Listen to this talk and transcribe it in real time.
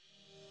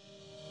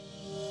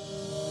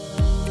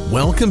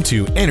Welcome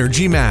to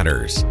Energy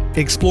Matters,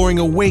 exploring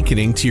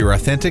awakening to your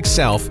authentic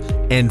self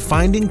and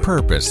finding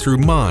purpose through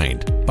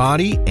mind,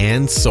 body,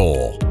 and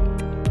soul.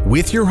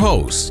 With your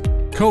hosts,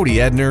 Cody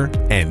Edner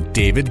and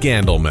David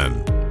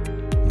Gandelman.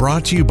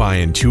 Brought to you by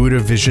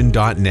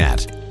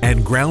intuitivevision.net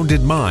and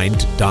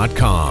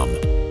groundedmind.com.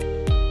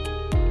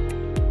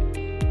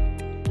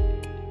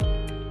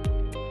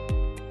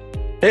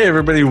 Hey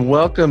everybody,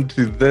 welcome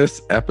to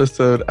this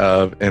episode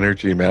of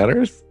Energy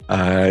Matters.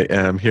 I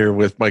am here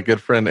with my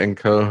good friend and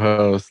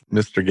co-host,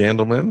 Mr.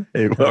 Gandelman.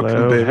 Hey,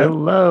 welcome, David.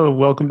 Hello,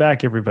 welcome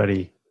back,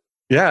 everybody.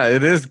 Yeah,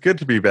 it is good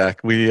to be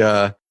back. We've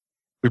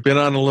been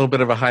on a little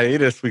bit of a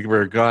hiatus. We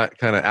got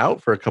kind of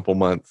out for a couple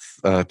months.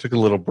 Took a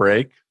little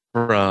break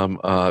from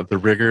the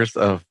rigors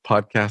of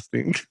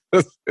podcasting.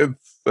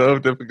 It's so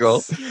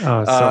difficult.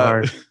 Oh, so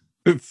hard.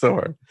 It's so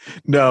hard.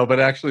 No, but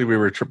actually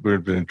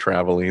we've been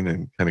traveling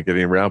and kind of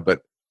getting around,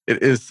 but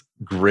it is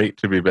great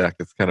to be back.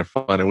 It's kind of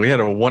fun. And we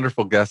had a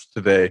wonderful guest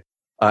today.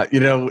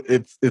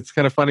 It's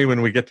kind of funny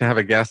when we get to have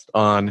a guest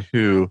on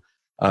who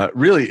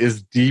really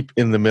is deep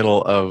in the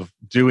middle of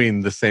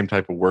doing the same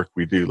type of work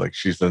we do. Like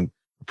she's a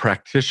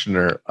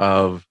practitioner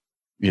of,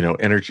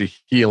 energy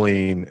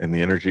healing and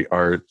the energy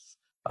arts.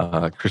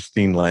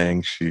 Christine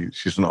Lang,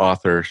 she's an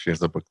author. She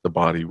has a book, The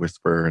Body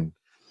Whisperer,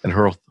 and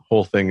her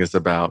whole thing is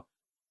about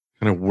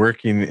kind of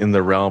working in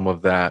the realm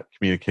of that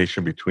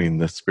communication between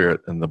the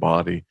spirit and the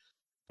body.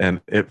 And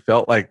it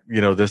felt like,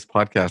 this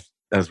podcast,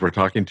 as we're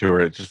talking to her,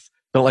 it just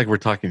felt like we're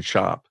talking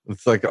shop.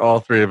 It's like all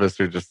three of us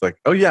are just like,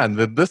 oh yeah, and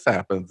then this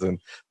happens, and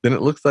then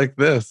it looks like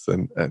this.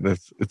 And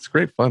it's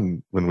great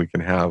fun when we can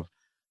have,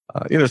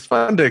 it's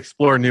fun to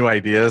explore new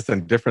ideas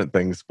and different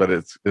things, but I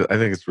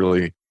think it's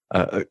really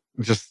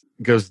just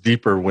goes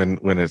deeper when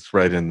it's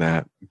right in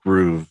that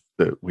groove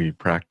that we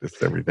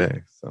practice every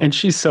day. So. And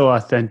she's so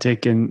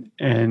authentic and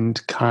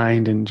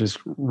kind and just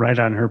right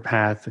on her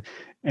path.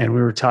 And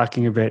we were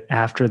talking a bit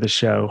after the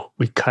show.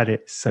 We cut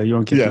it, so you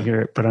won't get to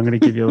hear it, but I'm going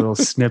to give you a little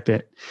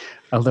snippet,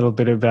 a little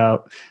bit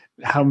about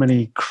how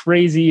many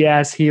crazy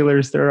ass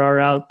healers there are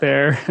out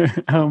there,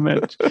 how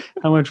much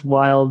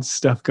wild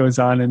stuff goes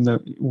on in the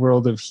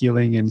world of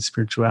healing and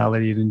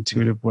spirituality and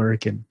intuitive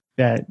work, and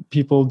that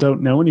people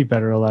don't know any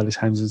better a lot of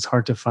times. It's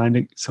hard to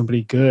find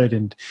somebody good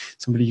and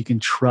somebody you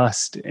can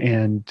trust.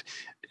 And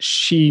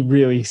she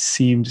really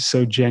seemed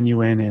so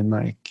genuine and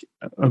like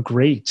a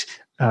great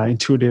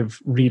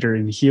intuitive reader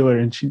and healer,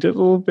 and she did a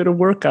little bit of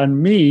work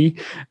on me.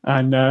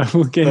 And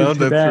we'll get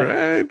into that.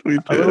 Right. We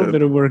did. A little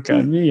bit of work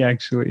on me,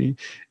 actually,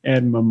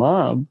 and my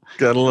mom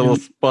got a little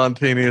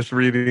spontaneous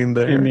reading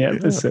there in the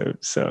episode.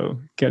 So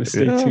got to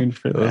stay tuned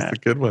for that. That was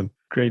a good one.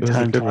 Great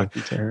time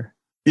talking to her.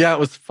 Yeah, it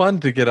was fun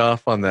to get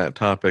off on that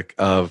topic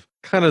of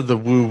kind of the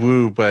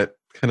woo-woo, but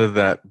kind of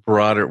that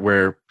broader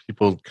where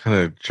people kind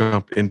of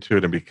jump into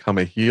it and become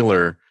a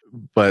healer.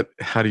 But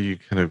how do you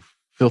kind of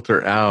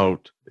filter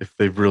out if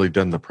they've really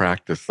done the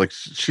practice? Like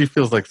she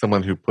feels like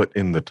someone who put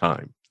in the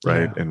time,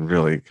 right? Yeah. And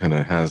really kind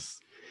of has,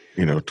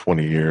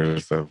 20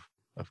 years of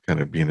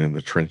kind of being in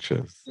the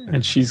trenches.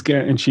 And she's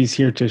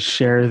here to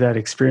share that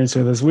experience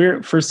with us.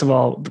 First of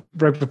all,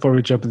 right before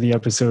we jump in the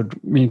episode,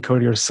 me and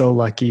Cody are so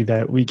lucky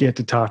that we get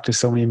to talk to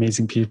so many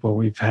amazing people.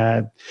 We've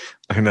had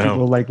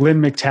people like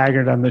Lynn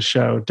McTaggart on the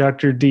show,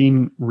 Dr.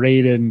 Dean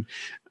Radin.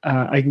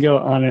 I can go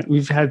on it.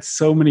 We've had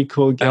so many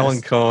cool guests.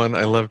 Alan Cohen.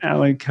 I love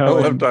Alan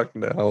Cohen. I love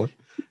talking to Alan.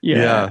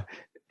 Yeah.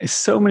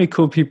 So many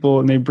cool people,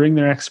 and they bring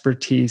their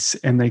expertise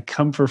and they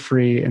come for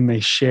free and they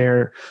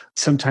share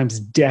sometimes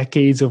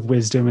decades of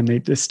wisdom and they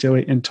distill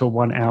it into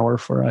 1 hour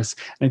for us.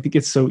 And I think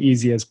it's so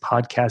easy as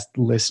podcast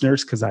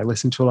listeners, because I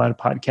listen to a lot of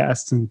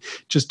podcasts and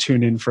just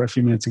tune in for a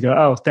few minutes and go,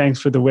 oh, thanks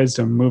for the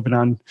wisdom, moving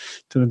on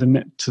to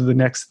the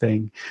next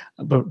thing.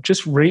 But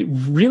just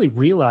really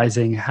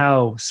realizing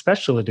how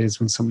special it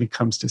is when somebody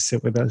comes to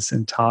sit with us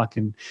and talk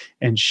and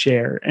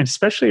share, and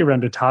especially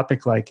around a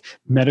topic like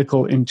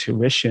medical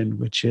intuition,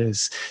 which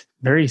is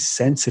very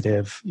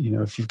sensitive.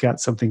 If you've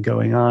got something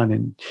going on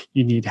and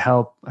you need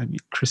help. I mean,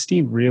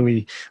 Christine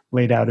really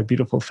laid out a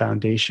beautiful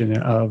foundation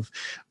of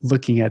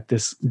looking at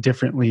this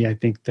differently, I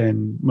think,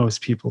 than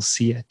most people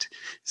see it.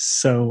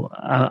 So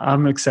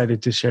I'm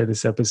excited to share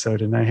this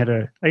episode, and I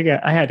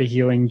had a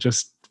healing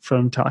just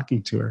from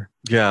talking to her.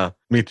 Yeah,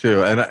 me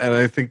too. And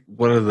I think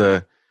one of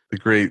the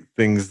great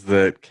things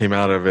that came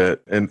out of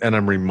it, and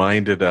I'm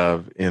reminded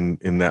of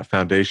in that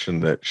foundation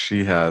that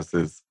she has,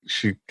 is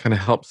she kind of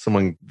helps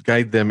someone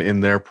guide them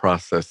in their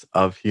process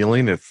of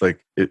healing. It's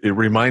like, it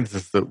reminds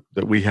us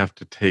that we have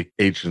to take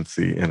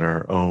agency in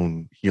our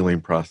own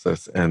healing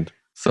process. And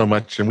so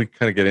much, and we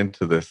kind of get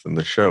into this in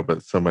the show,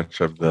 but so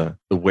much of the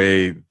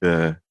way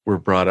we're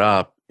brought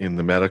up in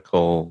the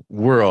medical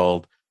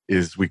world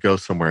is we go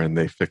somewhere and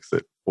they fix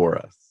it for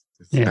us.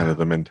 It's kind of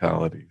the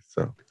mentality.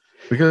 So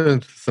we go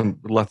into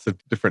lots of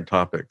different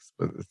topics,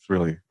 but it's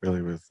really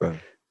was.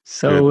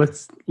 So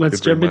let's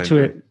jump into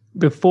it.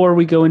 Before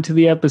we go into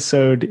the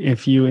episode,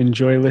 if you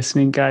enjoy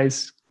listening,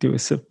 guys, do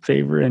us a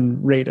favor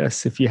and rate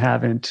us if you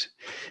haven't.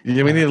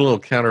 Yeah, we need a little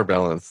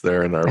counterbalance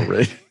there in our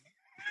rate.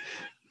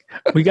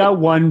 We got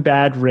one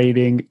bad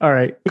rating. All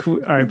right. All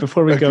right.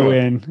 Before we go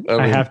in,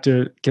 I have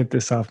to get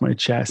this off my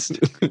chest.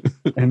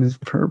 And this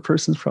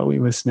person's probably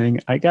listening.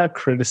 I got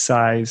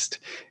criticized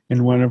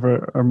in one of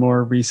our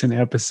more recent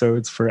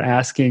episodes for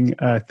asking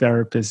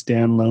therapist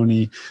Dan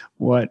Loney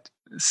what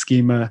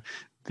schema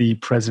the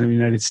President of the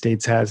United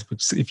States has,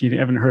 which if you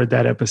haven't heard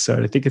that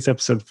episode, I think it's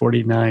episode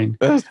 49.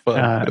 That's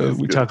fun.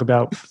 We talk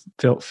about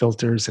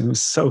filters, and it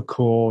was so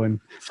cool. And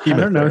schema I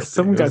don't know, therapy.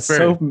 Someone got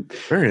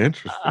very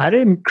interesting. I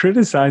didn't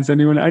criticize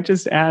anyone. I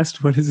just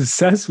asked what his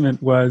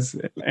assessment was.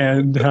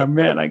 And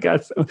man,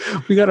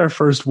 we got our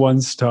first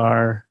 1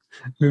 star.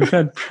 We've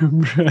had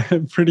a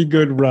pretty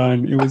good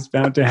run. It was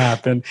bound to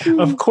happen.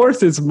 Of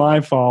course, it's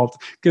my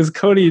fault because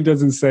Cody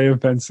doesn't say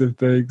offensive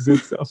things.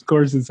 Of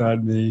course, it's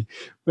on me.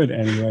 But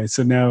anyway,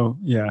 so now,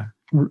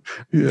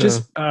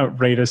 just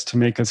rate us to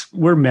make us.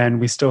 We're men.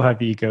 We still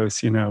have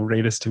egos.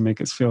 Rate us to make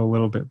us feel a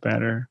little bit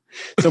better.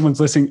 Someone's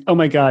listening. Oh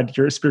my God,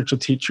 you're a spiritual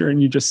teacher,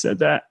 and you just said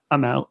that.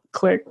 I'm out.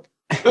 Click.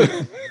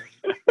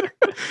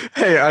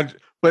 Hey,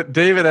 but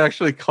David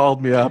actually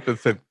called me up and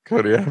said,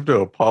 "Cody, I have to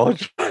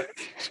apologize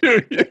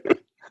to you.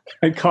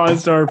 I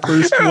caused our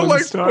first 1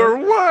 star. For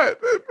what?"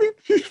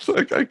 He's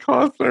like, "I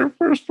caused our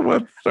first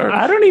 1 star."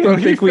 I don't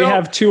even think we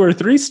have 2 or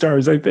 3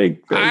 stars. I think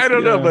I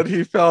don't know, but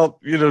he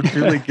felt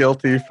duly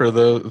guilty for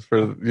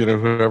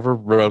whoever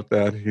wrote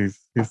that. He's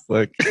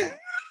like.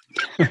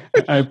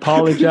 I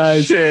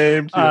apologize.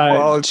 Shame to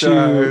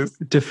apologize.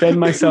 To defend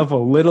myself a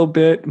little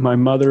bit, my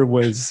mother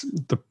was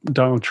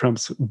Donald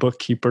Trump's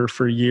bookkeeper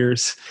for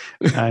years,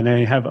 and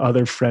I have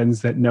other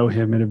friends that know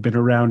him and have been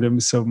around him.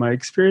 So my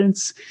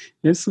experience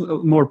is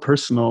more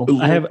personal.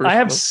 I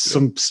have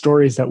some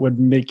stories that would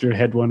make your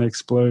head want to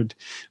explode.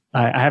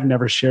 I have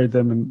never shared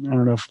them, and I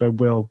don't know if I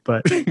will,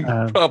 but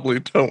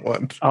probably don't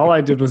want to. All I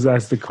did was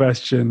ask the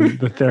question.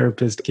 The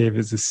therapist gave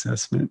his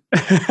assessment.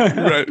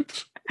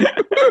 Right.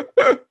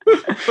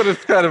 But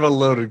it's kind of a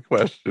loaded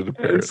question,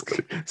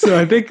 apparently. So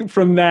I think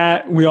from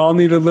that, we all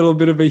need a little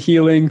bit of a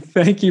healing.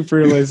 Thank you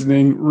for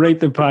listening. Rate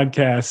the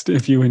podcast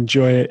if you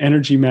enjoy it.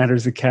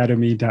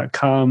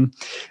 EnergyMattersAcademy.com.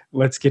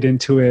 Let's get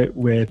into it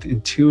with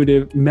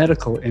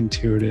medical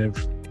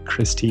intuitive,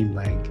 Christine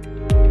Lang.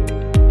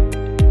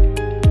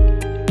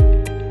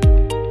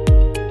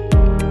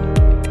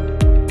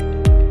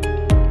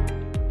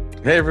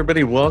 Hey,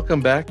 everybody.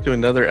 Welcome back to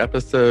another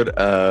episode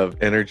of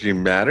Energy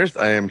Matters.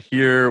 I am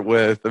here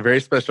with a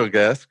very special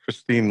guest,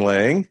 Christine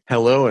Lang.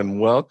 Hello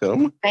and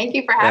welcome. Thank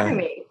you for having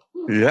me.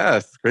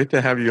 Yes, great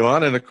to have you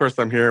on. And of course,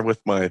 I'm here with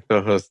my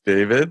co-host,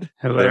 David.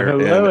 Hello,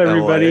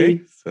 everybody.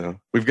 LA. So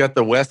we've got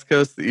the West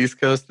Coast, the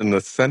East Coast, and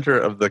the center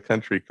of the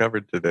country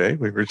covered today.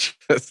 We were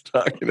just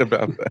talking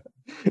about that.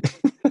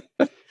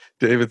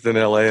 David's in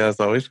LA as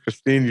always.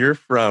 Christine, you're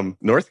from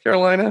North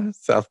Carolina,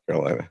 South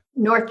Carolina?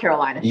 North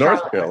Carolina.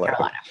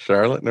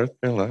 Charlotte, North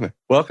Carolina.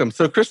 Welcome.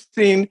 So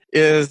Christine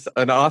is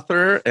an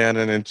author and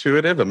an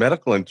intuitive, a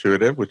medical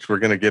intuitive, which we're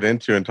going to get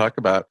into and talk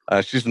about.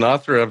 She's an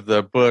author of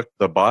the book,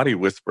 The Body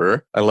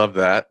Whisperer. I love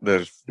that.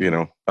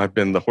 I've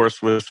been the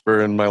horse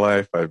whisperer in my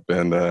life. I've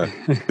been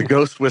the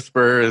ghost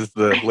whisperer is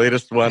the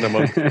latest one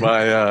amongst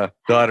my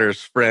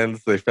daughter's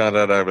friends. They found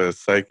out I was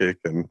psychic,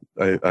 and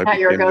I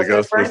became the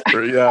ghost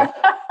whisperer. Yeah.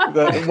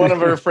 One of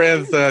her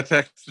friends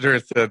texted her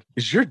and said,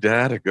 "Is your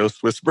dad a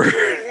ghost whisperer?"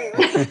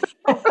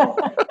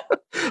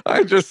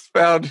 I just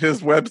found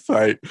his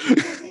website.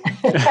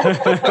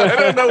 I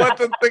don't know what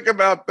to think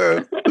about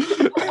this.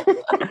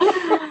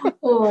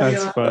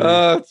 That's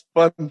funny. It's a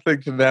fun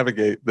thing to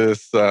navigate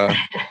this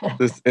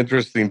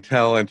interesting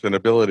talent and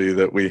ability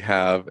that we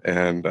have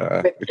and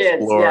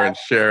explore and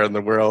share in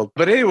the world.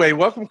 But anyway,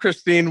 welcome,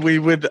 Christine. We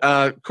would,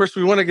 of course,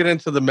 we want to get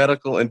into the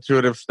medical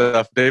intuitive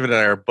stuff. David and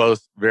I are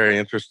both very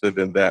interested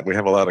in that. We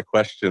have a lot of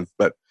questions,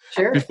 but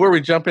before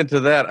we jump into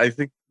that, I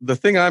think the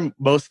thing I'm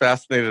most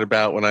fascinated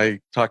about when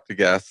I talk to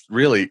guests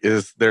really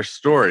is their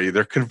story,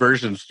 their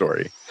conversion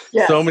story.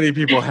 Yes. So many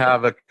people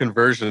have a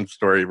conversion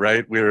story,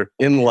 right? We're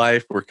in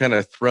life, we're kind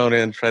of thrown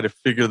in, try to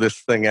figure this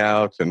thing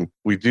out, and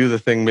we do the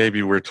thing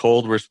maybe we're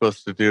told we're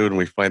supposed to do, and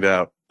we find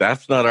out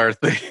that's not our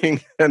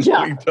thing, and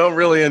we don't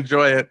really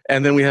enjoy it.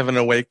 And then we have an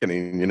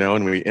awakening,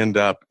 and we end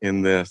up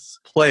in this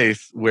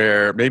place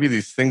where maybe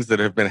these things that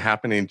have been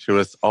happening to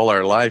us all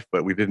our life,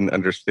 but we didn't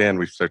understand,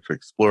 we start to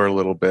explore a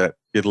little bit,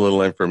 get a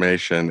little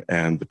information,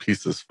 and the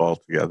pieces fall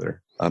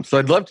together. So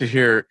I'd love to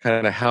hear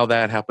kind of how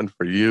that happened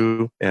for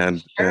you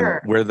and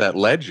where that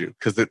led you,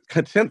 because it's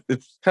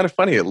kind of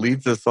funny. It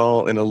leads us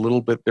all in a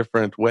little bit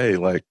different way,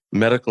 like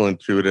medical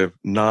intuitive,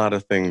 not a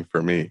thing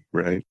for me,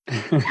 right? But,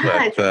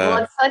 it's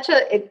such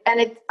to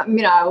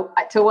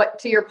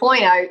your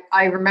point,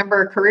 I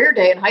remember career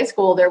day in high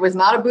school, there was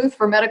not a booth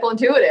for medical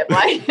intuitive,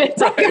 right?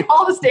 It's like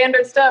all the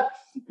standard stuff.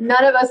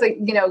 None of us,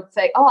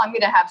 say, "Oh, I'm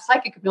going to have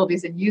psychic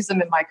abilities and use them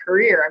in my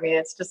career." I mean,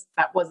 it's just,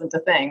 that wasn't a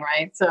thing,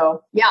 right?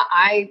 So yeah,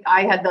 I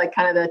had like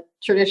kind of the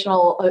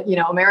traditional,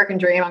 American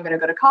dream. I'm going to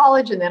go to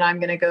college and then I'm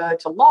going to go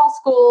to law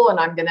school and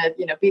I'm going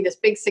to, be this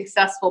big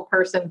successful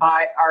person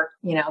by our,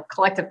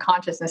 collective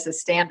consciousness's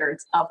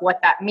standards of what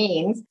that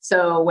means.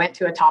 So went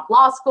to a top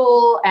law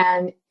school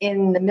and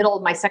in the middle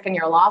of my second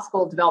year of law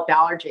school, developed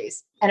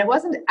allergies. And it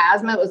wasn't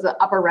asthma, it was the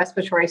upper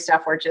respiratory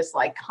stuff where just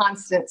like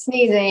constant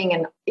sneezing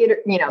and,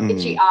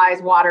 itchy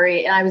eyes,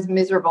 watery, and I was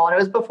miserable. And it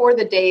was before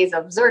the days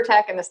of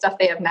Zyrtec and the stuff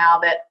they have now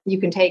that you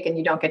can take and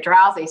you don't get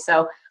drowsy.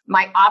 So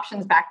my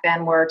options back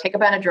then were take a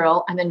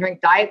Benadryl and then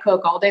drink Diet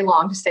Coke all day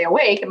long to stay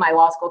awake in my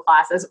law school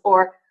classes,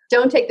 or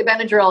don't take the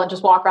Benadryl and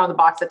just walk around with a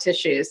box of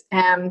tissues.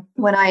 And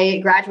when I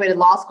graduated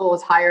law school,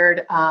 was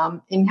hired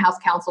in-house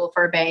counsel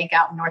for a bank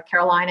out in North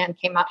Carolina and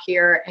came up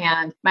here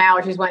and my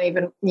allergies went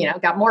even,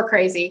 got more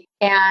crazy.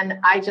 And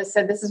I just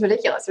said, this is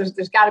ridiculous.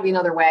 There's got to be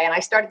another way. And I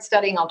started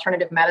studying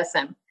alternative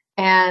medicine.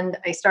 And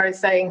I started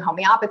studying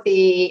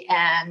homeopathy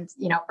and,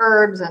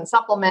 herbs and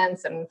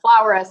supplements and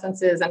flower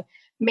essences and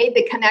made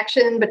the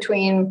connection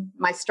between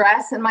my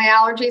stress and my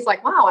allergies.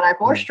 Like, wow, when I have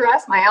more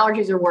stress, my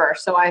allergies are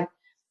worse. So I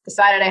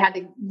decided I had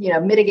to,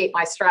 mitigate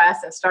my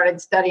stress and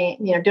started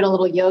studying, did a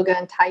little yoga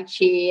and Tai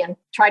Chi and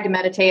tried to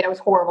meditate. I was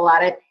horrible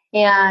at it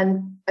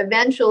and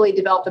eventually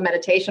developed a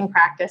meditation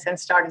practice and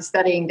started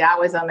studying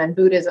Taoism and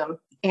Buddhism.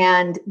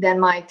 And then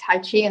my Tai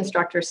Chi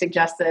instructor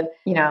suggested,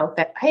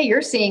 that, hey,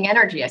 you're seeing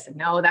energy. I said,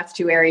 no, that's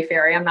too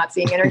airy-fairy. I'm not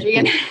seeing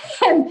energy.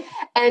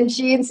 And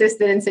she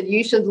insisted and said,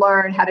 you should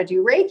learn how to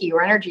do Reiki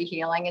or energy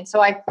healing. And so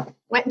I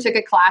went and took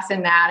a class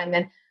in that. And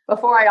then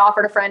before I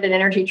offered a friend an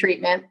energy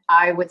treatment,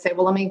 I would say,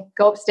 well, let me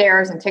go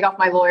upstairs and take off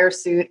my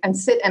lawyer's suit and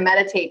sit and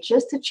meditate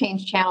just to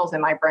change channels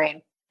in my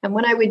brain. And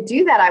when I would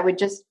do that, I would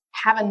just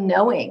have a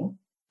knowing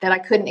that I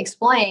couldn't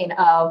explain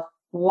of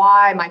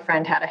why my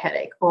friend had a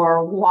headache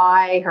or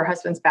why her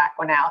husband's back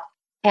went out.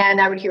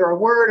 And I would hear a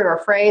word or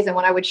a phrase. And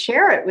when I would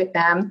share it with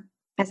them,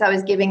 as I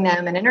was giving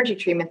them an energy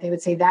treatment, they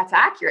would say, that's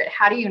accurate.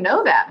 How do you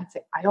know that? I'd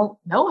say, I don't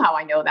know how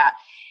I know that.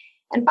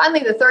 And finally,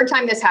 the third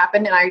time this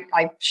happened, and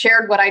I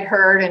shared what I'd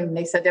heard, and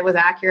they said it was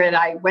accurate.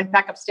 I went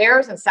back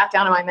upstairs and sat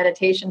down in my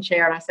meditation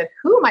chair, and I said,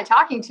 who am I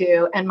talking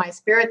to? And my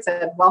spirit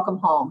said, welcome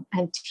home.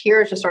 And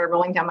tears just started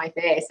rolling down my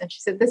face. And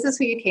she said, this is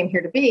who you came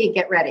here to be.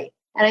 Get ready.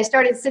 And I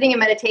started sitting in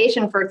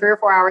meditation for 3 or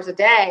 4 hours a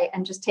day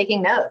and just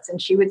taking notes.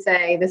 And she would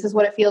say, this is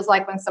what it feels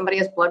like when somebody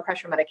has blood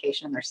pressure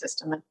medication in their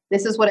system. And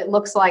this is what it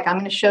looks like. I'm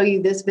going to show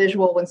you this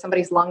visual when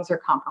somebody's lungs are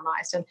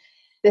compromised. And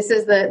this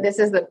is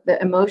the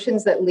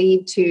emotions that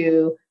lead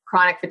to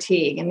chronic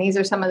fatigue. And these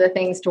are some of the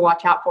things to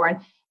watch out for.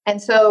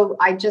 And so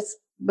I just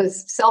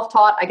was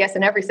self-taught, I guess,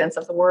 in every sense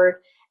of the word.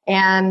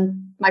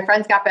 And my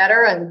friends got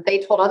better and they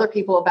told other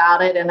people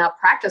about it. And a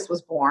practice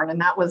was born.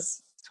 And that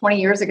was 20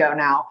 years ago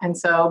now. And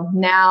so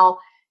now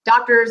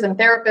doctors and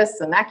therapists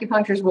and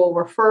acupuncturists will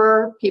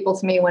refer people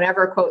to me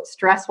whenever, quote,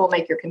 stress will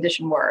make your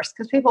condition worse.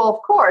 Because people,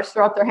 of course,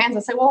 throw up their hands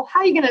and say, well,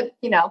 how are you going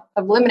to,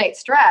 eliminate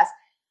stress?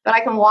 But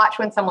I can watch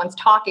when someone's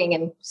talking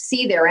and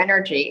see their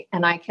energy.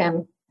 And I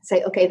can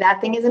say, okay,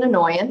 that thing is an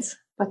annoyance,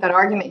 but that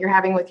argument you're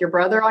having with your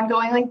brother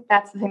ongoingly,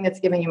 that's the thing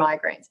that's giving you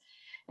migraines.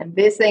 And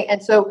this thing,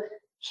 and so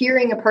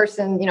hearing a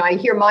person, I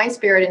hear my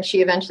spirit, and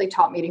she eventually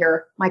taught me to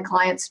hear my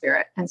client's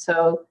spirit. And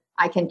so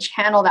I can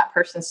channel that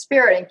person's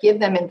spirit and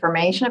give them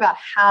information about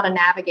how to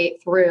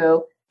navigate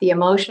through the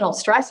emotional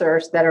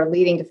stressors that are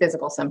leading to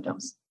physical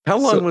symptoms. How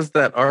long was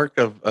that arc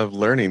of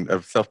learning,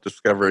 of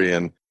self-discovery?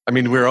 And I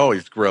mean, we're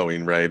always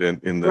growing, right,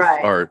 in this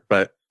art,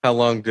 but how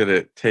long did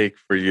it take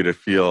for you to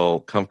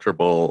feel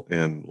comfortable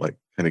in like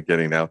kind of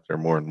getting out there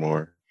more and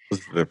more?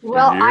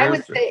 Well, I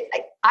would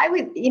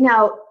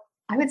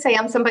say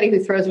I'm somebody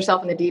who throws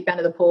herself in the deep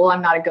end of the pool.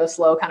 I'm not a go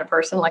slow kind of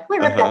person. Like,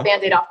 let me rip that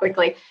Band-Aid off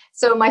quickly.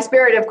 So my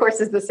spirit, of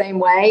course, is the same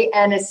way.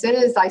 And as soon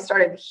as I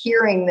started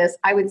hearing this,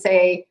 I would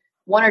say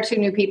 1 or 2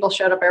 new people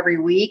showed up every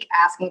week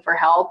asking for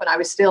help. And I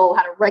was still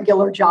had a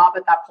regular job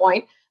at that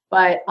point.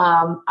 But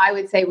I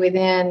would say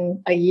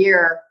within a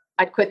year,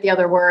 I'd quit the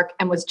other work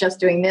and was just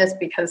doing this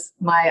because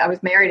I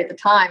was married at the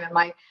time. And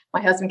my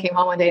husband came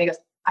home one day and he goes,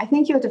 I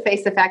think you have to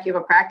face the fact you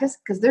have a practice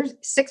because there's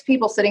 6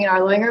 people sitting in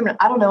our living room and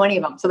I don't know any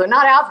of them. So they're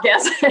not out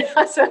guests.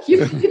 So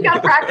you've got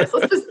to practice.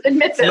 Let's just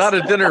admit this. It's not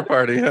a dinner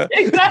party, huh?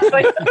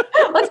 Exactly.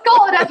 Let's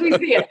call it as we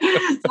see it.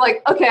 It's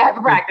like, okay, I have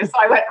a practice. So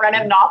I went and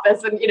rented an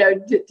office and,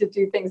 to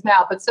do things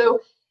now. But so,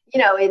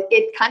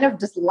 it kind of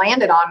just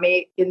landed on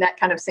me in that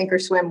kind of sink or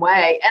swim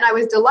way. And I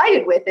was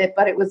delighted with it,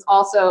 but it was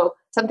also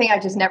something I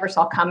just never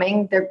saw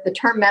coming. The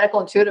term medical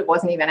intuitive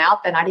wasn't even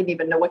out then. I didn't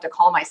even know what to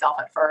call myself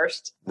at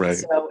first. Right.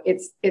 So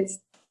it's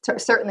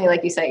certainly,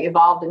 like you say,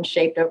 evolved and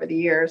shaped over the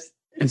years.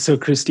 And so,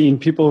 Christine,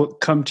 people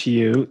come to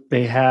you,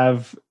 they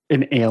have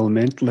an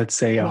ailment, let's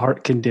say a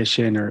heart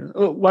condition, or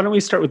why don't we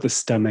start with the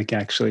stomach,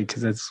 actually,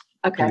 because that's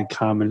really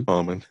common,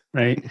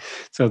 right?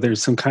 So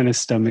there's some kind of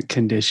stomach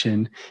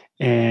condition,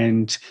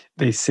 and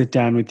they sit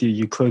down with you,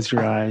 you close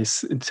your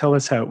eyes, and tell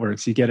us how it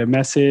works. You get a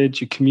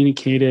message, you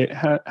communicate it.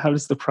 How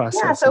does the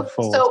process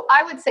unfold? So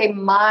I would say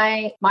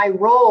my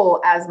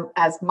role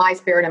as my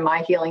spirit and my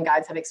healing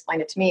guides have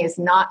explained it to me is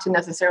not to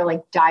necessarily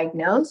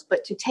diagnose,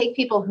 but to take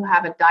people who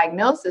have a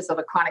diagnosis of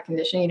a chronic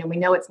condition. We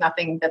know it's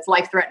nothing that's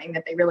life-threatening,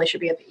 that they really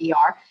should be at the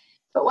ER.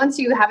 But once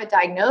you have a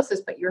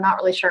diagnosis, but you're not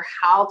really sure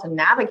how to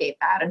navigate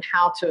that and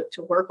how to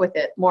work with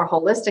it more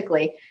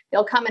holistically,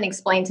 they'll come and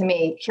explain to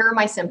me, here are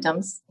my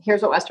symptoms.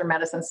 Here's what Western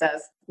medicine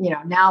says.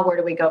 Now where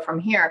do we go from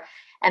here?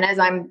 And as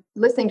I'm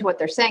listening to what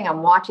they're saying,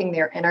 I'm watching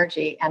their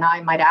energy, and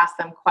I might ask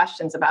them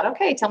questions about,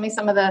 okay, tell me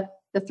some of the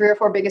 3 or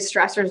 4 biggest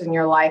stressors in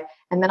your life.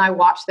 And then I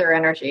watch their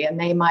energy, and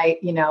they might,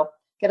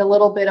 get a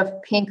little bit of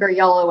pink or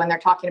yellow when they're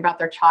talking about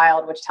their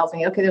child, which tells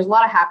me, okay, there's a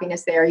lot of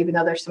happiness there, even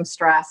though there's some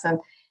stress.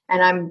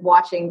 And I'm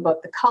watching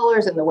both the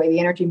colors and the way the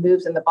energy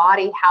moves in the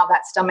body, how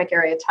that stomach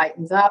area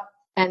tightens up.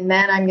 And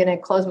then I'm going to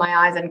close my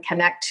eyes and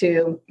connect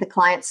to the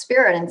client's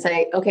spirit and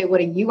say, okay, what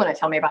do you want to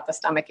tell me about the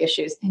stomach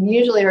issues? And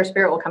usually her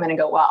spirit will come in and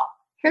go, well,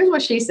 here's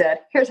what she said.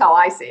 Here's how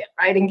I see it,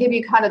 right? And give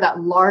you kind of that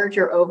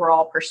larger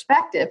overall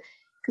perspective,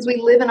 because we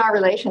live in our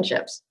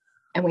relationships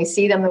and we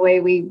see them the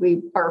way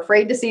we are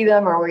afraid to see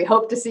them, or we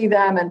hope to see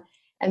them.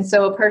 And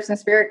so a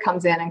person's spirit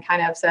comes in and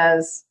kind of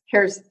says,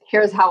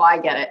 here's how I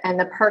get it. And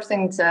the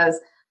person says,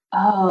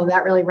 oh,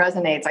 that really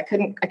resonates. I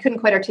couldn't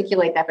quite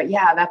articulate that, but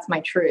yeah, that's my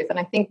truth. And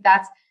I think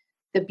that's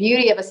the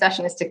beauty of a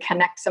session, is to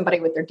connect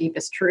somebody with their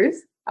deepest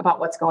truth about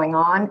what's going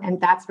on.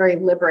 And that's very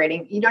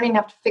liberating. You don't even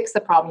have to fix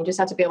the problem. You just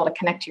have to be able to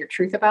connect to your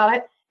truth about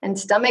it. And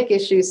stomach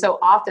issues so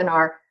often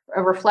are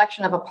a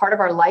reflection of a part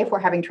of our life we're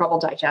having trouble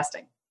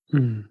digesting.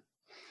 Mm.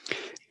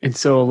 And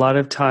so a lot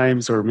of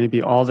times, or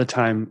maybe all the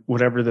time,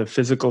 whatever the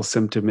physical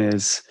symptom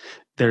is,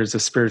 there's a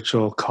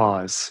spiritual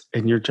cause,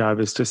 and your job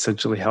is to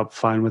essentially help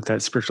find what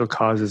that spiritual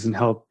cause is and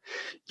help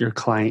your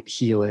client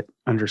heal it,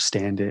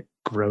 understand it,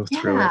 grow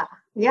through it.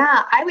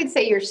 Yeah. I would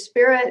say your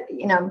spirit,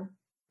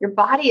 your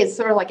body is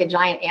sort of like a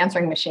giant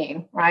answering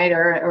machine, right?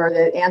 Or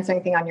the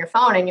answering thing on your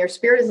phone, and your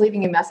spirit is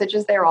leaving you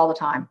messages there all the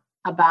time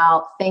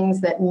about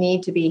things that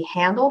need to be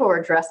handled or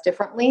addressed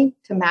differently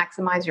to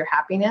maximize your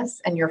happiness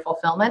and your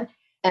fulfillment.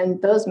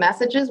 And those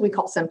messages we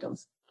call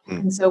symptoms.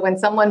 And so when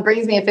someone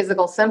brings me a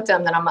physical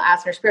symptom, then I'm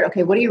asking her spirit,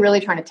 okay, what are you really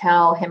trying to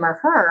tell him or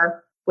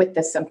her with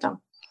this symptom?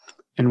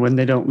 And when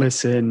they don't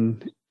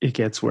listen, it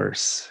gets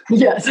worse.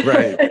 Yes,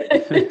 right.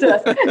 It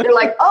does. They're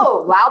like,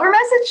 oh, louder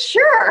message?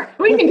 Sure,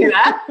 we can do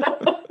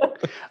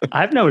that.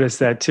 I've noticed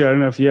that too. I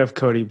don't know if you have,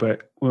 Cody,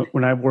 but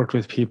when I've worked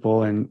with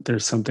people and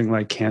there's something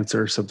like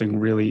cancer or something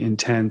really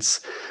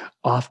intense,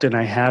 often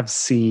I have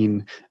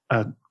seen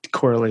a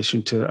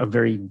correlation to a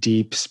very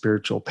deep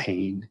spiritual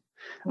pain.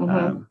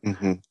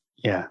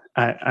 Yeah,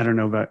 I don't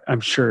know, but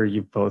I'm sure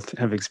you both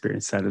have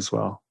experienced that as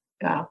well.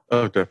 Yeah.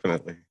 Oh,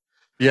 definitely.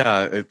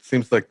 Yeah, it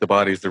seems like the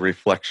body's a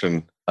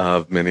reflection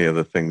of many of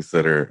the things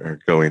that are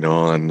going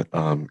on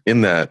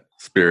in that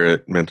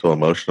spirit, mental,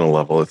 emotional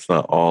level. It's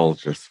not all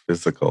just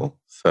physical.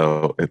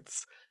 So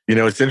it's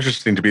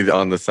interesting to be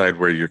on the side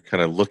where you're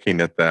kind of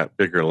looking at that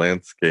bigger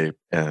landscape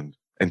and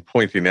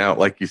pointing out,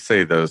 like you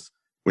say,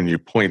 when you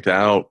point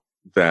out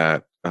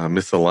that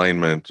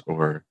misalignment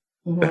or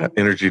that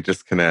energy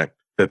disconnect,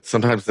 that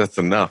sometimes that's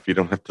enough. You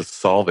don't have to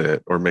solve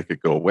it or make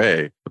it go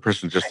away. The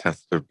person just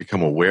has to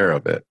become aware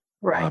of it.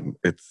 Right.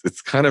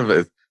 It's kind of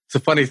it's a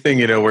funny thing,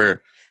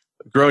 where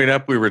growing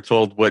up we were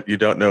told what you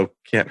don't know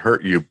can't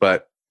hurt you.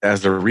 But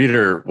as a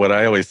reader, what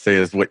I always say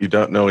is what you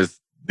don't know is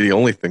the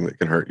only thing that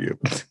can hurt you.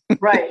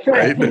 Right.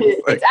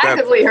 It's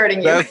actively hurting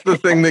you. That's the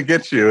thing that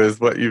gets you, is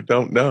what you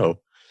don't know.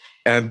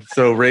 And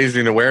so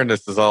raising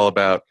awareness is all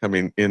about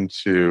coming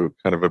into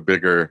kind of a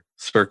bigger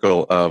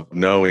circle of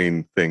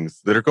knowing things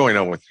that are going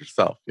on with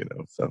yourself,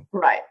 so.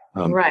 Right.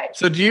 Right.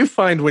 So do you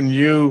find when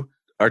you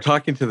are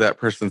talking to that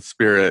person's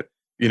spirit,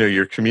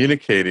 you're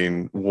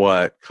communicating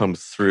what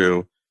comes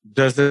through,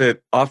 does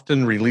it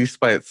often release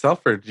by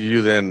itself, or do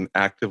you then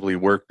actively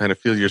kind of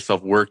feel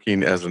yourself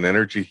working as an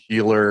energy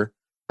healer?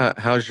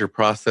 How's your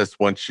process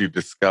once you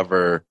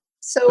discover?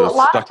 So a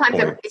lot of times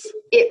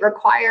it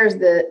requires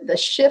the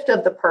shift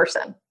of the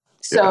person.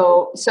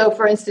 So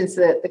for instance,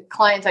 the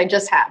client I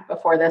just had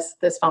before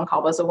this phone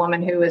call was a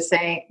woman who was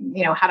saying,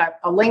 had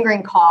a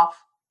lingering cough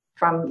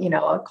from,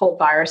 a cold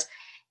virus.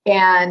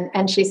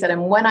 And she said,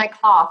 and when I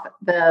cough,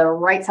 the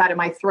right side of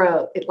my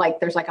throat,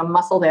 there's like a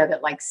muscle there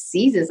that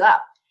seizes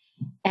up.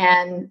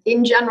 And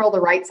in general,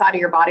 the right side of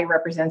your body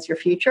represents your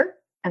future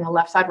and the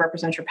left side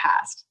represents your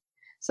past.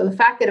 So the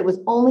fact that it was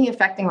only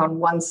affecting on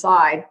one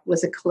side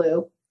was a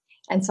clue.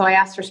 And so I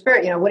asked her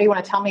spirit, what do you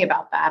want to tell me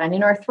about that? And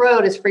in our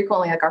throat is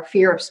frequently our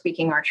fear of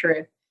speaking our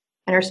truth.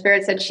 And her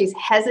spirit said she's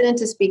hesitant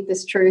to speak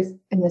this truth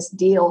in this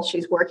deal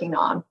she's working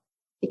on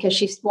because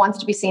she wants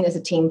to be seen as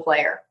a team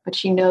player, but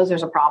she knows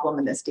there's a problem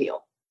in this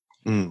deal.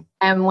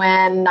 And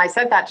when I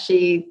said that,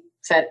 she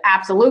said,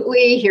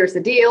 absolutely, here's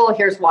the deal.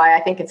 Here's why I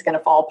think it's going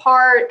to fall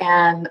apart.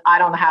 And I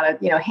don't know how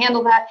to,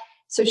 handle that.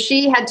 So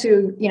she had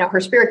to, her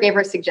spirit gave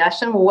her a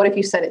suggestion. Well, what if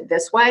you said it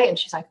this way? And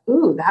she's like,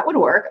 ooh, that would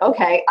work.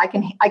 Okay, I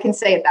can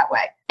say it that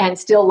way and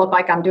still look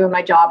like I'm doing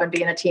my job and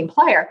being a team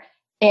player.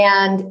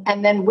 And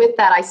then with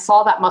that, I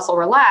saw that muscle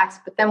relax.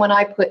 But then when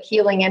I put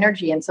healing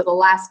energy in, so the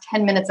last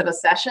 10 minutes of a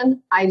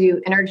session, I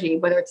do energy,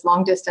 whether it's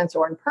long distance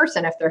or in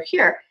person, if they're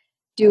here,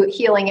 do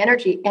healing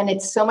energy. And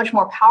it's so much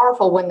more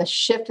powerful when the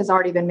shift has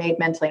already been made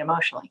mentally and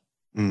emotionally.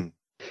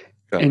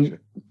 Gotcha. And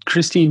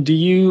Christine,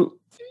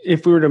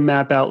 if we were to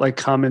map out like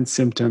common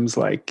symptoms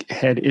like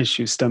head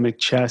issues, stomach,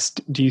 chest,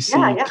 do you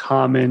see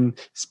common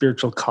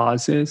spiritual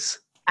causes?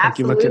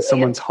 Absolutely. Like you look at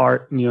someone's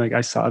heart and you're like,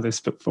 I saw this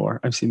before.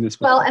 I've seen this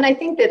before. Well, and I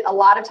think that a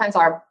lot of times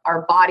our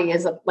body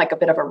is like a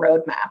bit of a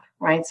roadmap,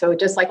 right? So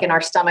just like in our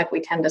stomach, we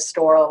tend to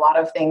store a lot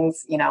of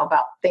things,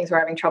 about things we're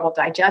having trouble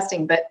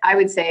digesting. But I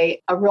would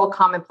say a real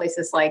common place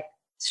is like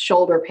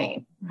shoulder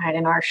pain, right?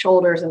 And our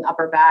shoulders and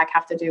upper back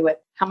have to do with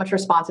how much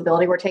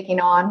responsibility we're taking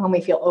on. When we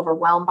feel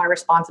overwhelmed by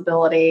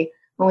responsibility,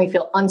 when we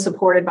feel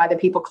unsupported by the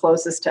people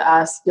closest to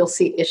us, you'll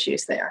see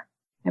issues there.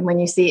 And when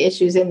you see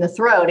issues in the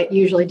throat, it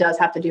usually does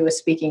have to do with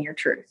speaking your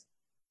truth.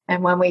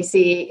 And when we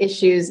see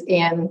issues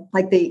in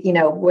like with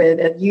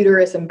the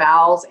uterus and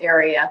bowels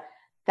area,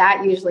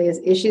 that usually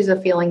is issues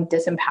of feeling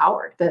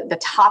disempowered. The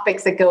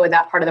topics that go with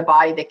that part of the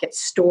body that get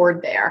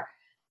stored there.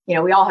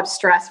 We all have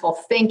stressful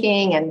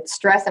thinking and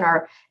stress in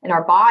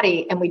our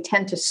body, and we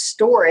tend to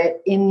store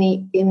it in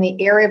the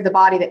area of the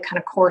body that kind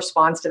of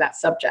corresponds to that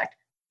subject.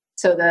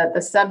 So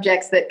the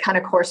subjects that kind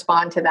of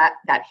correspond to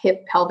that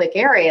hip pelvic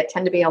area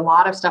tend to be a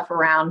lot of stuff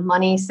around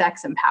money,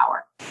 sex, and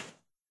power.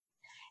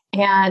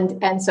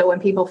 And so when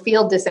people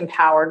feel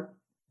disempowered,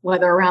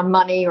 whether around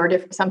money or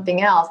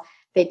something else,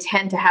 they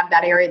tend to have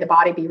that area of the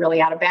body be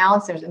really out of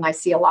balance. And I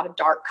see a lot of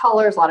dark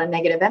colors, a lot of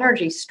negative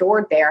energy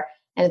stored there.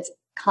 And it's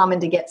common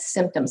to get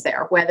symptoms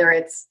there, whether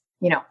it's,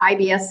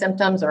 IBS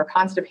symptoms or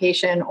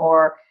constipation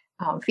or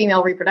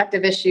female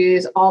reproductive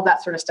issues, all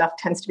that sort of stuff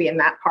tends to be in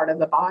that part of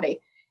the body.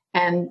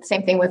 And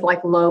same thing with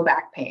like low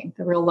back pain.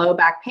 The real low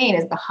back pain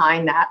is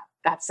behind that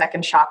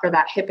second chakra,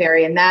 that hip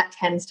area. And that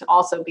tends to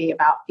also be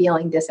about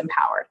feeling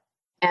disempowered.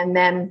 And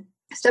then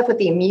stuff with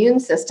the immune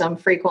system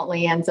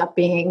frequently ends up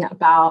being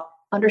about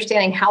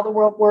understanding how the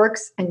world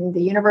works and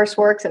the universe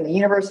works and the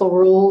universal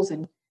rules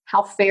and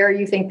how fair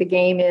you think the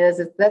game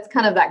is. That's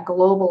kind of that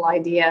global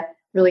idea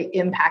really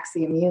impacts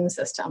the immune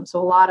system.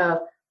 So a lot of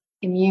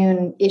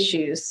immune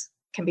issues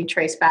can be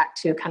traced back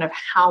to kind of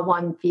how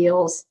one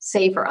feels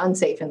safe or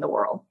unsafe in the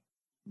world.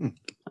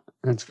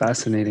 That's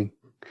fascinating.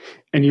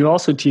 And you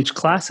also teach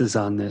classes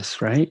on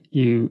this, right?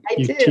 You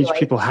teach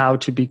people how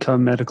to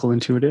become medical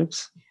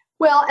intuitives?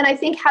 Well, and I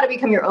think how to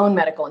become your own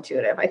medical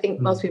intuitive. I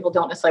think most people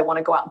don't necessarily want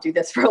to go out and do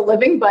this for a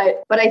living,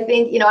 but I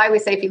think, I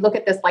always say if you look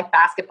at this like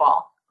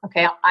basketball,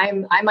 okay,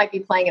 I might be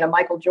playing at a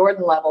Michael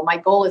Jordan level. My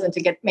goal isn't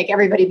to make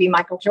everybody be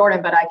Michael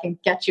Jordan, but I can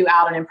get you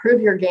out and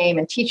improve your game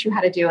and teach you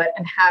how to do it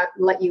and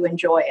let you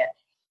enjoy it.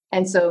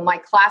 And so my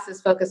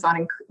classes focus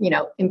on,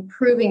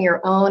 improving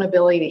your own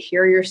ability to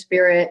hear your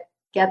spirit,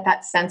 get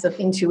that sense of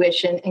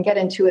intuition and get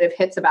intuitive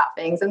hits about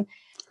things. And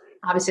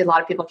obviously a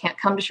lot of people can't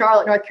come to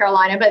Charlotte, North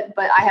Carolina, but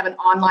I have an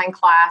online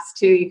class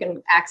too. You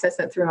can access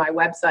it through my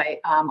website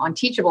on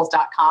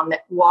teachables.com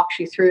that walks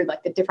you through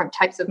like the different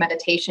types of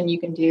meditation you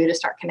can do to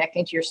start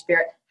connecting to your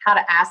spirit, how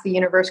to ask the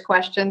universe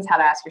questions, how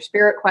to ask your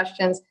spirit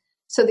questions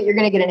so that you're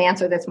going to get an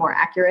answer that's more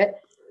accurate.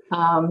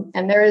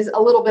 And there is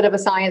a little bit of a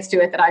science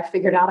to it that I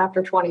figured out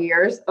after 20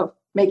 years of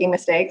making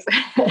mistakes.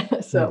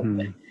 So,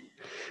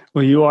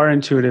 Well, you are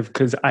intuitive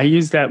because I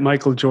use that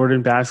Michael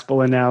Jordan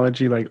basketball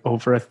analogy like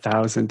over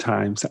 1,000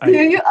 times. Oh,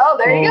 there you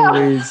go.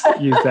 Always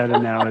use that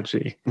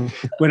analogy.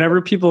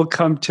 Whenever people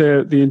come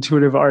to the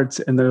intuitive arts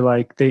and they're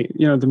like, the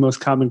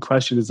most common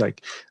question is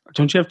like,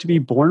 don't you have to be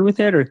born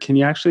with it, or can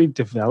you actually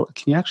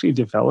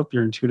develop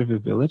your intuitive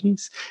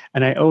abilities?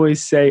 And I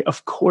always say,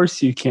 of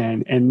course you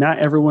can. And not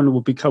everyone will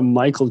become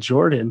Michael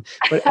Jordan,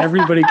 but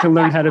everybody can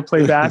learn how to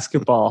play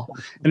basketball.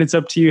 And it's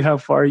up to you how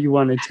far you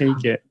want to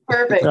take it.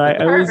 Perfect. So I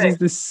always use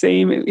the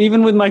same,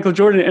 even with Michael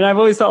Jordan. And I've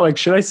always thought, like,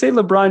 should I say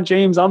LeBron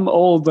James? I'm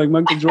old. Like,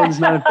 Michael Jordan's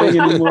not a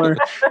thing anymore.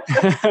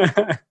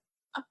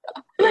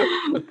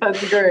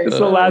 That's great. It's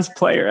the last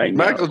player I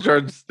know. Michael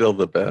Jordan's still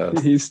the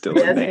best. He's still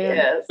the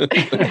man. He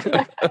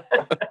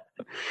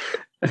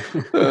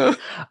is.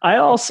 I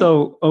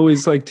also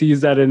always like to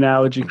use that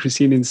analogy,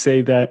 Christine, and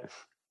say that,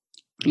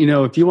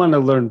 if you want to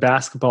learn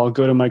basketball,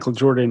 go to Michael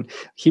Jordan.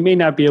 He may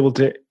not be able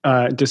to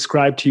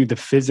describe to you the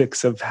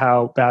physics of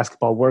how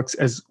basketball works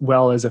as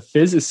well as a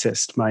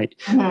physicist might,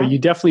 but you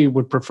definitely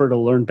would prefer to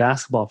learn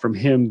basketball from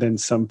him than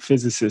some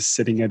physicist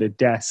sitting at a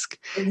desk.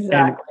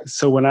 Exactly. And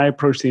so when I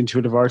approach the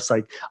intuitive arts,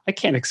 like, I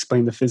can't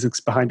explain the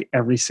physics behind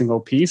every single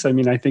piece. I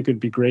mean, I think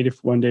it'd be great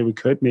if one day we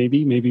could,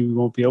 maybe we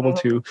won't be able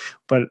to,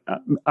 but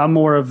I'm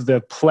more of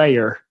the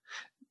player,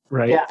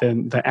 right? Yeah.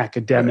 Than the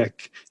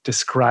academic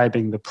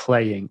describing the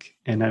playing.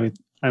 And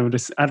I would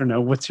just, I don't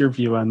know, what's your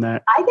view on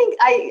that? I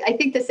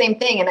think the same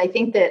thing. And I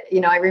think that,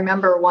 I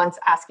remember once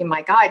asking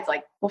my guides,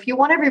 like, well, if you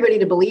want everybody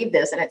to believe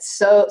this and it's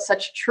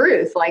such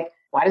truth, like,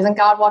 why doesn't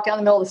God walk down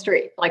the middle of the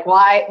street? Like,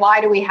 why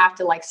do we have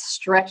to like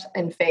stretch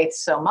in faith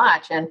so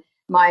much? And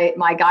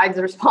my guide's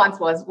response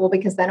was, well,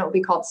 because then it would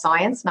be called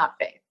science, not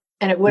faith.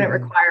 And it wouldn't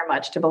require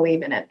much to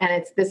believe in it.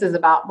 And this is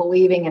about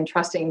believing and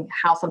trusting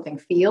how something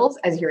feels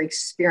as your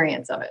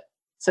experience of it.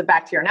 So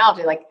back to your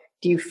analogy, like,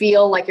 do you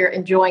feel like you're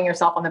enjoying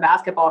yourself on the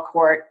basketball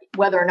court,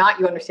 whether or not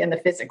you understand the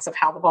physics of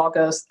how the ball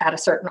goes at a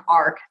certain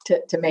arc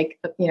to make,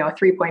 a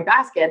 3-point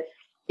basket?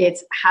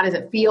 It's how does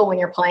it feel when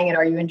you're playing it?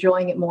 Are you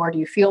enjoying it more? Do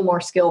you feel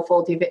more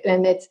skillful?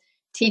 And it's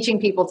teaching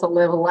people to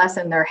live less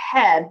in their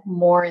head,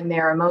 more in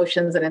their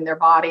emotions and in their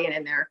body and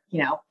in their,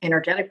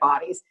 energetic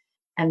bodies.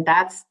 And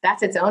that's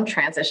its own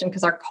transition,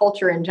 because our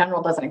culture in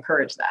general doesn't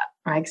encourage that,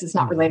 right? Because it's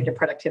not related to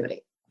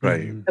productivity.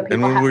 Right. So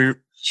people have to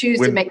choose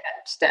to make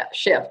that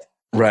shift.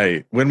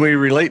 Right. When we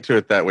relate to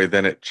it that way,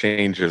 then it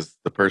changes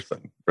the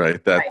person,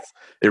 right?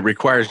 It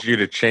requires you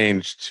to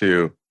change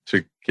to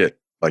get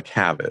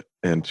have it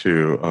and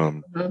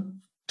to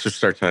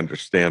start to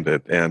understand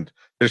it. And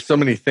there's so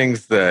many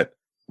things that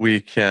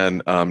we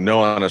can know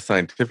on a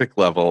scientific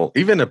level,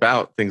 even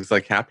about things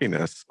like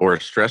happiness or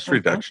stress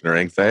reduction or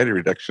anxiety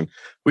reduction.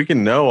 We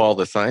can know all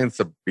the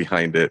science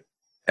behind it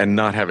and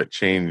not have it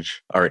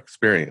change our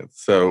experience.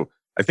 So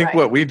I think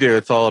what we do,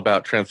 it's all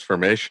about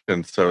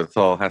transformation. So it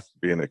all has to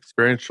be an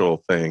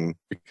experiential thing,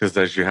 because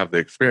as you have the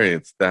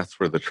experience, that's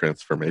where the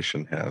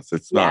transformation has.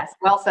 It's not. Yes,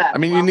 well said. I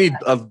mean, you need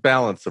a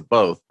balance of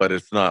both, but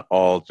it's not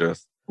all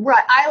just.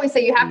 Right. I always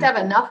say you have to have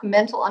enough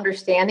mental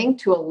understanding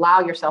to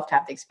allow yourself to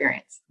have the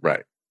experience.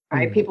 Right.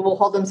 Right. People will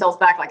hold themselves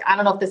back. Like, I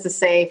don't know if this is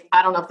safe.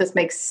 I don't know if this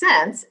makes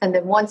sense. And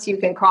then once you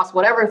can cross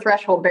whatever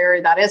threshold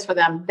barrier that is for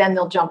them, then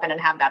they'll jump in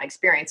and have that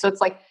experience. So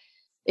it's like,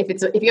 if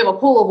you have a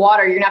pool of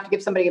water, you're gonna have to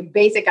give somebody a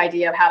basic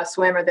idea of how to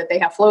swim, or that they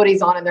have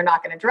floaties on and they're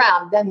not going to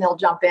drown. Then they'll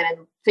jump in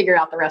and figure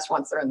out the rest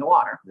once they're in the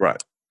water.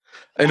 Right.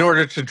 In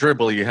order to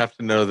dribble, you have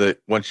to know that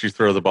once you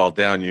throw the ball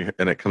down,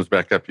 and it comes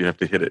back up, you have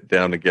to hit it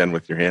down again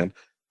with your hand.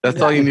 That's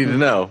all you need to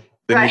know.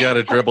 Then you got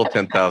to dribble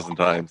 10,000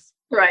 times.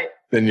 Right.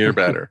 Then you're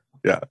better.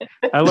 Yeah.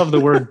 I love the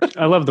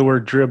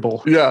word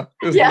dribble. Yeah.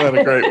 Isn't that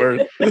a great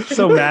word? It's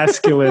so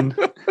masculine.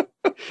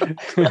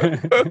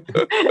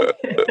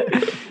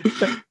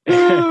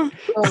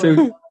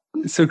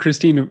 So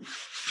Christine,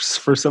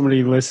 for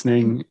somebody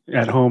listening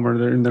at home, or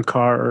they're in the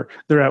car, or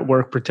they're at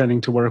work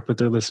pretending to work, but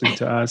they're listening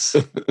to us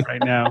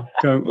right now,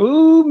 going,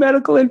 ooh,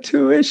 medical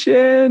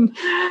intuition.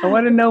 I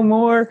want to know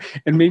more.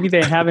 And maybe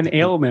they have an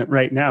ailment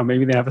right now.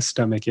 Maybe they have a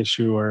stomach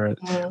issue or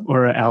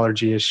an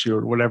allergy issue,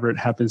 or whatever it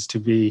happens to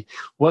be.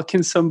 What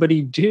can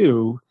somebody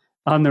do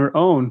on their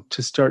own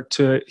to start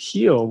to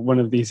heal one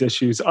of these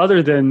issues,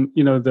 other than,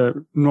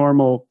 the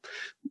normal,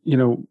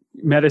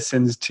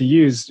 medicines to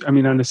use? I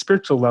mean, on a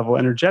spiritual level,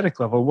 energetic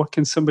level, what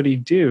can somebody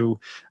do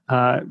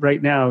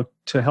right now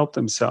to help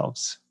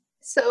themselves?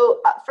 So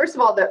first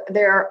of all,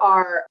 there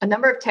are a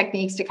number of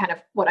techniques to kind of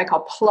what I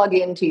call plug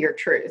into your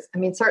truth. I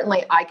mean,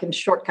 certainly I can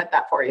shortcut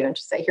that for you and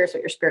just say, here's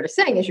what your spirit is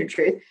saying is your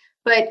truth.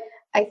 But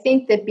I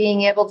think that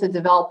being able to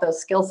develop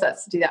those skill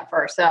sets to do that for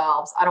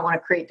ourselves, I don't want to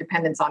create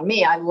dependence on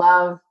me. I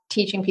love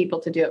teaching people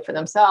to do it for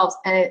themselves.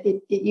 And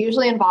it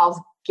usually involves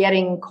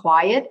getting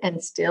quiet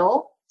and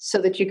still so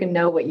that you can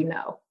know what you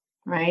know,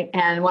 right?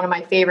 And one of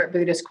my favorite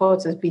Buddhist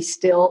quotes is, be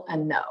still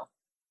and know.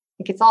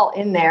 Like, it's all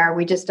in there.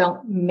 We just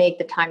don't make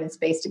the time and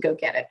space to go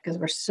get it, because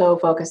we're so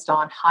focused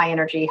on high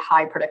energy,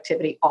 high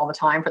productivity all the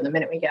time from the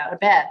minute we get out of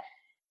bed.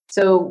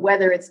 So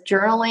whether it's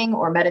journaling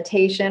or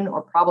meditation,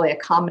 or probably a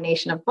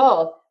combination of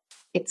both,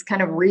 it's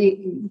kind of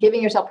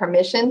giving yourself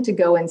permission to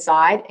go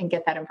inside and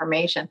get that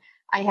information.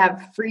 I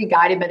have free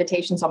guided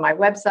meditations on my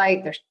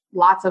website. There's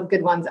lots of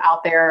good ones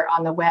out there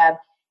on the web.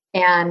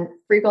 And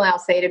frequently I'll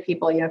say to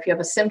people, if you have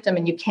a symptom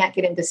and you can't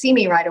get in to see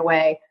me right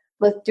away,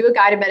 let's do a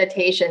guided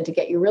meditation to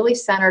get you really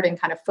centered and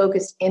kind of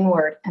focused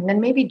inward. And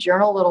then maybe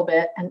journal a little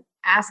bit and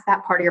ask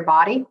that part of your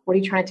body, what are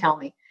you trying to tell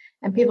me?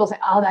 And people say,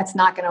 oh, that's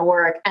not going to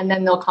work. And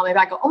then they'll call me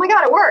back, go, oh my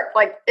God, it worked.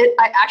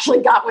 I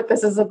actually got what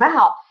this is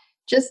about.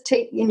 Just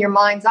take in your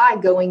mind's eye,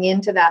 going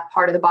into that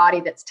part of the body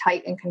that's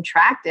tight and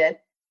contracted,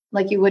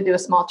 like you would to a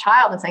small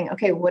child, and saying,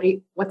 okay,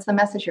 what's the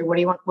message here? What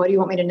do you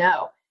want me to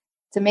know?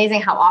 It's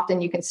amazing how often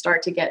you can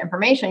start to get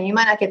information. You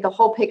might not get the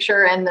whole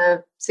picture and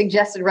the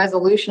suggested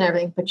resolution and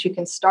everything, but you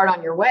can start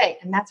on your way.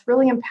 And that's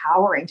really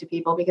empowering to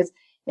people, because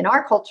in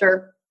our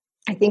culture,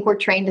 I think we're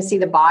trained to see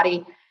the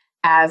body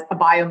as a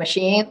bio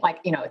machine.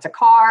 It's a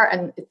car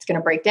and it's going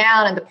to break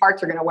down and the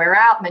parts are going to wear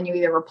out, and then you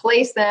either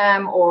replace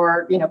them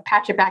or,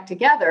 patch it back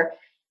together.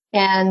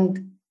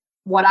 And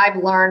what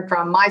I've learned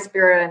from my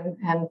spirit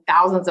and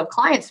thousands of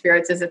client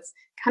spirits is it's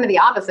kind of the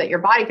opposite. Your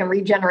body can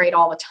regenerate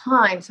all the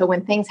time. So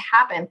when things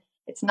happen,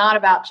 it's not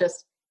about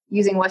just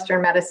using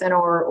Western medicine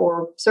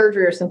or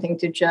surgery or something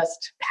to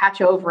just patch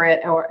over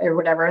it or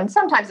whatever. And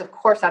sometimes, of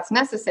course, that's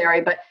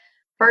necessary. But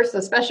first,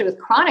 especially with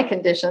chronic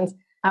conditions,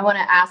 I want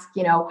to ask,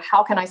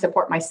 how can I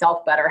support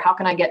myself better? How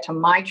can I get to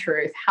my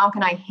truth? How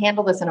can I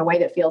handle this in a way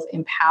that feels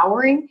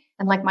empowering?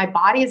 And like my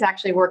body is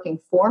actually working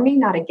for me,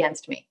 not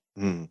against me.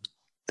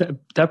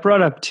 That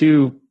brought up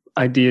two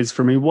ideas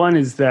for me. One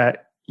is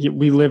that,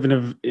 we live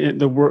in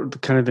the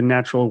world, kind of the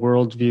natural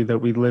worldview that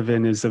we live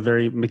in is a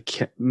very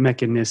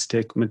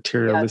mechanistic,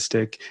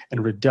 materialistic,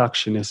 and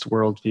reductionist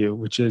worldview,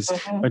 which is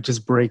I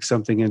just break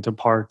something into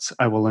parts,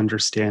 I will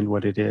understand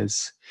what it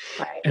is.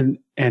 Right.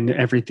 And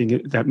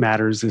everything that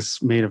matters is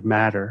made of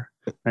matter.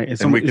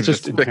 Right. And we can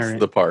just fix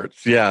the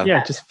parts. Yeah.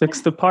 Yeah. Just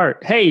fix the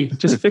part. Hey,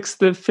 just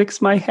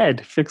fix my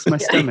head, fix my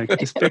stomach,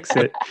 just fix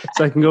it.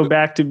 So I can go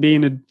back to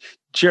being a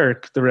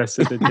jerk the rest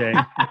of the day.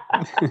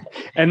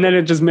 And then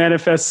it just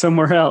manifests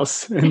somewhere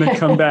else and then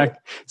come back.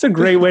 It's a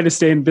great way to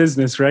stay in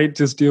business, right?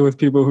 Just deal with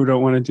people who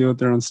don't want to deal with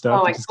their own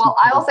stuff. Well,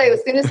 I will say,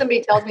 as soon as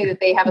somebody tells me that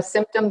they have a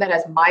symptom that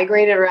has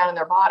migrated around in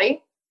their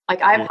body,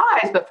 like I have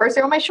hives, but first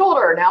they're on my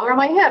shoulder, now they're on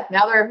my hip,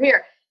 now they're over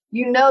here.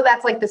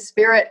 That's like the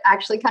spirit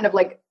actually kind of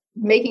like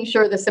making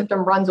sure the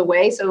symptom runs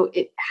away. So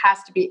it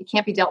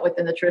can't be dealt with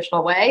in the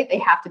traditional way. They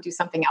have to do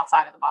something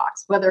outside of the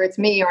box, whether it's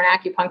me or an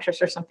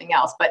acupuncturist or something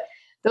else. But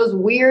those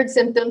weird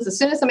symptoms, as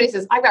soon as somebody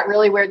says, I've got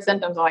really weird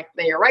symptoms, I'm like,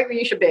 you're right where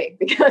you should be,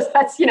 because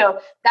that's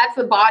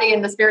the body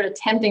and the spirit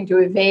attempting to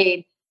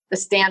evade the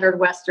standard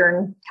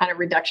Western kind of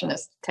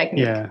reductionist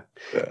technique. Yeah.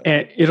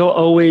 And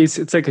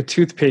it's like a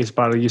toothpaste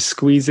bottle. You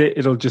squeeze it,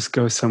 it'll just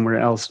go somewhere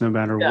else no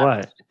matter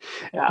what.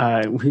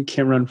 Yeah. We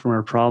can't run from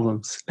our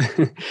problems.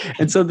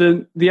 And so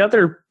the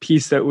other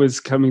piece that was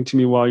coming to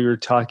me while you were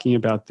talking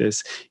about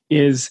this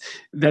is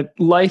that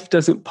life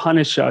doesn't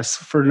punish us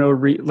for no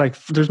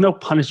there's no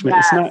punishment.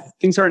 Yes.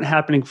 Things aren't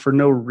happening for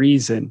no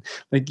reason.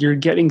 Like you're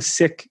getting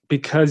sick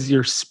because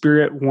your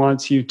spirit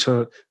wants you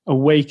to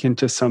awaken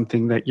to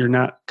something that you're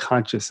not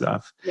conscious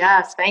of.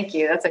 Yes, thank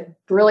you. That's a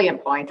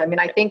brilliant point. I mean,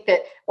 I think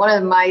that one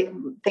of my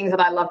things that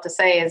I love to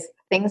say is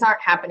things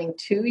aren't happening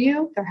to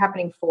you, they're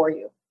happening for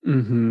you.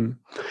 Mm-hmm.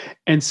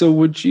 And so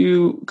would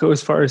you go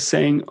as far as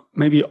saying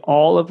maybe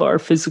all of our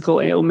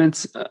physical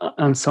ailments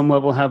on some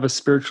level have a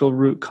spiritual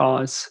root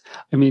cause?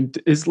 I mean,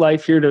 is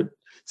life here to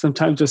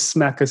sometimes just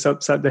smack us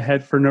upside the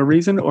head for no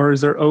reason, or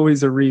is there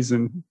always a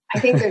reason?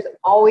 I think there's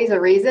always a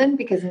reason,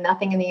 because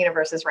nothing in the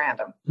universe is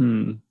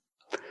random.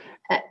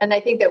 And I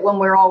think that when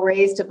we're all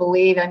raised to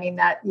believe, I mean,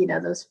 that,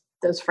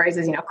 those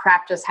phrases,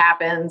 crap just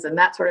happens and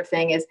that sort of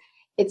thing,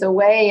 it's a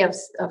way of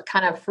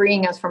kind of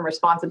freeing us from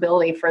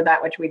responsibility for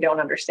that which we don't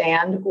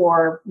understand,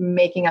 or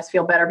making us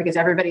feel better because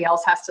everybody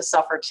else has to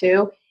suffer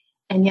too.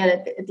 And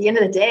yet at the end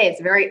of the day,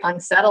 it's very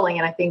unsettling,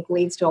 and I think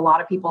leads to a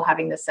lot of people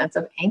having this sense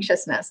of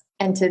anxiousness.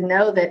 And to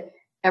know that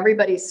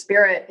everybody's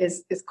spirit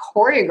is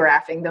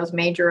choreographing those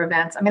major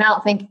events. I mean, I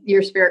don't think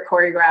your spirit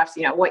choreographs,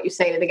 what you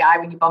say to the guy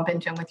when you bump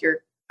into him with your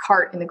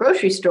cart in the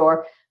grocery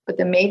store, but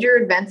the major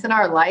events in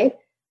our life,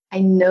 I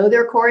know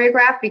they're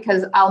choreographed,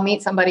 because I'll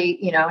meet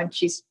somebody, and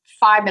she's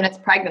 5 minutes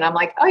pregnant. I'm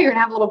like, oh, you're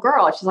gonna have a little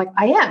girl. And she's like,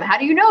 I am. How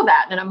do you know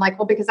that? And I'm like,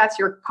 well, because that's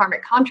your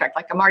karmic contract.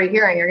 Like, I'm already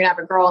hearing you're gonna have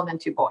a girl and then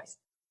 2 boys.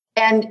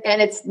 And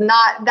it's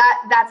not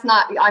that's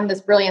not, I'm this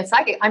brilliant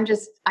psychic. I'm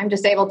just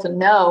able to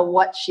know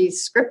what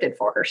she's scripted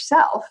for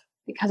herself,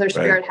 because her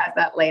spirit has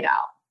that laid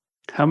out.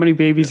 How many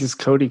babies is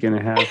Cody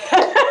gonna have?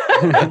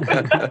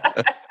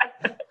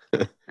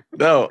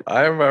 No,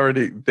 I'm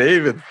already,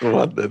 David's the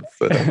one that's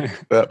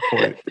that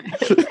point.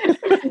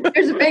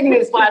 Here's a big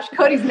news flash.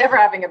 Cody's never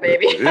having a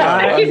baby.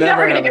 Yeah, He's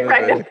never going to get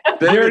pregnant.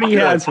 He already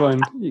has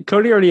one.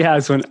 Cody already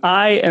has one.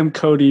 I am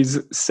Cody's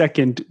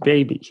second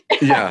baby.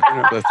 Yeah,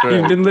 that's right.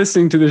 You've been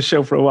listening to this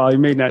show for a while. You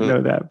may not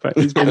know that, but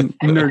he's been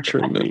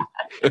nurturing me.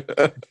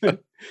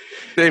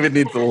 David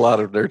needs a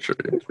lot of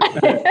nurturing.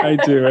 I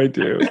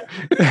do.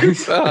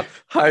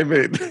 High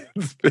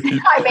maintenance baby.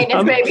 High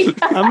maintenance baby.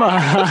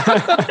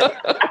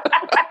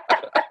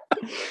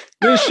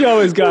 This show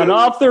has gone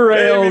off the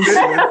rails.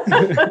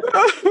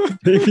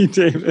 Baby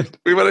David.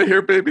 We want to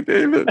hear Baby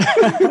David.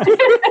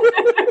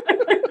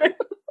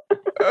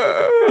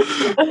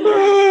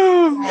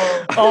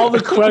 All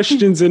the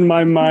questions in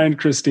my mind,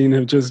 Christine,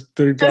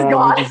 they're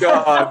gone.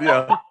 God,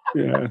 yeah.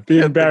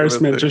 The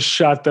embarrassment just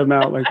shot them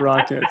out like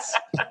rockets.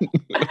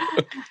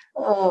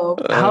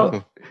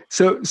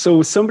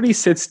 So somebody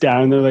sits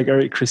down and they're like, all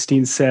right,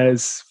 Christine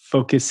says,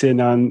 focus in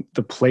on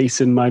the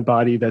place in my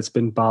body that's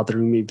been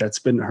bothering me, that's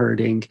been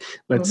hurting.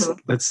 Let's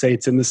say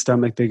it's in the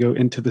stomach. They go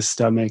into the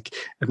stomach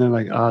and they're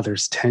like,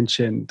 there's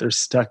tension, there's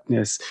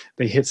stuckness.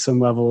 They hit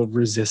some level of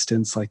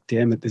resistance, like,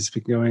 damn it, this has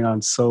been going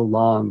on so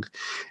long.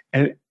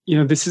 And,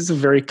 this is a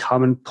very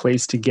common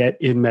place to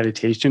get in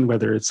meditation,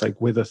 whether it's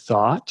like with a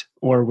thought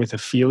or with a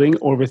feeling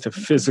or with a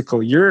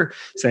physical. You're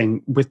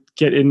saying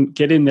get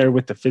in there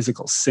with the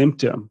physical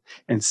symptom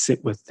and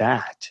sit with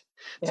that.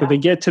 Yeah. So they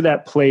get to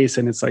that place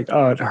and it's like,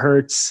 it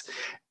hurts.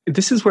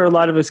 This is where a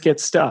lot of us get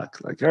stuck.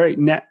 Like, all right,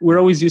 now we're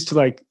always used to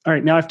like, all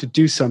right, now I have to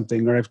do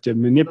something, or I have to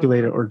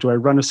manipulate it, or do I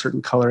run a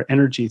certain color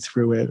energy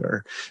through it,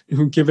 or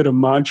give it a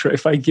mantra?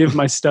 If I give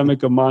my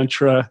stomach a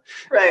mantra,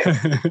 right?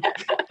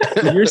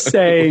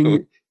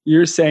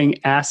 You're saying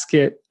ask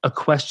it a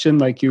question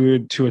like you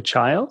would to a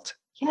child.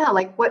 Yeah,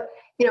 like what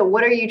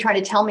are you trying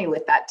to tell me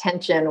with that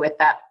tension, with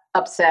that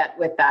upset,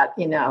 with that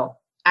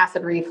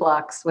acid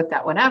reflux, with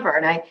that whatever?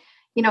 And I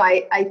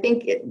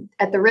think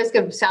at the risk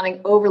of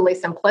sounding overly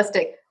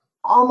simplistic,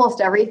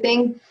 almost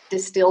everything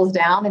distills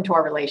down into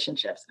our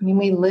relationships. I mean,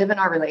 we live in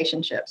our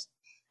relationships.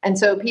 And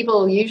so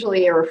people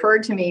usually are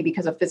referred to me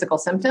because of physical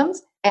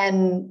symptoms.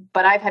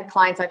 But I've had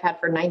clients I've had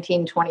for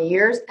 19, 20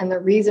 years. And the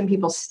reason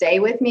people stay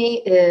with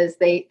me is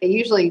they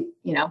usually,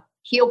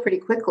 heal pretty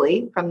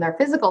quickly from their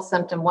physical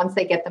symptom once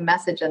they get the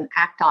message and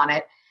act on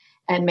it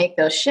and make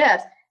those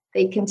shifts.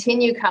 They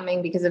continue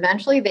coming because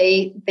eventually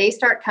they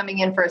start coming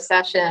in for a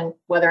session,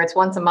 whether it's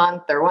once a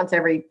month or once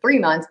every 3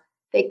 months.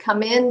 They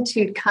come in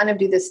to kind of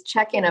do this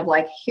check-in of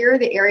like, here are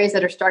the areas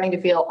that are starting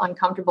to feel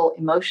uncomfortable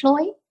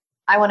emotionally.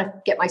 I want to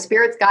get my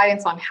spirit's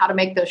guidance on how to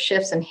make those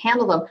shifts and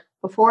handle them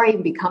before I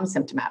even become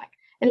symptomatic.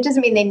 And it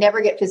doesn't mean they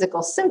never get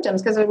physical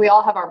symptoms, because we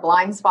all have our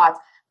blind spots,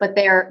 but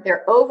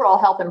their overall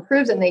health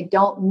improves and they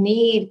don't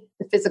need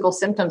the physical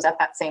symptoms at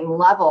that same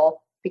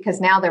level,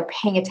 because now they're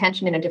paying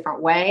attention in a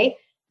different way,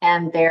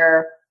 and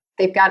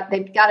they've got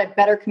a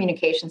better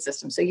communication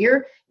system. So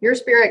your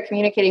spirit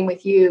communicating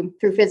with you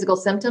through physical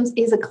symptoms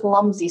is a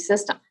clumsy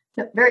system.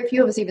 Very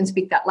few of us even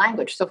speak that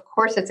language. So of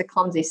course it's a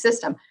clumsy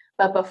system.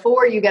 But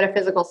before you get a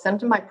physical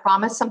symptom, I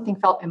promise something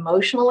felt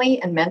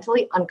emotionally and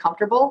mentally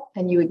uncomfortable,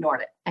 and you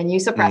ignored it and you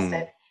suppressed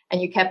it,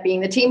 and you kept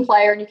being the team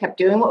player and you kept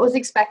doing what was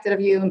expected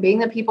of you and being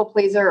the people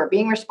pleaser or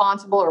being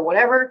responsible or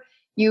whatever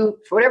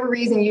for whatever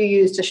reason you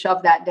used to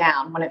shove that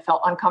down when it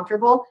felt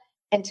uncomfortable,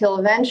 until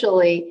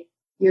eventually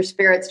your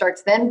spirit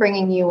starts then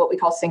bringing you what we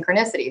call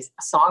synchronicities,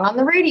 a song on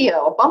the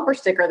radio, a bumper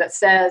sticker that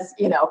says,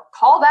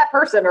 call that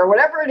person, or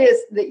whatever it is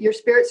that your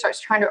spirit starts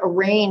trying to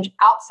arrange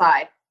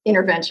outside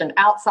intervention,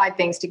 outside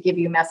things to give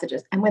you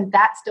messages. And when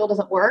that still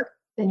doesn't work,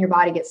 then your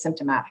body gets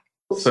symptomatic.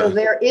 So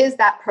there is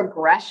that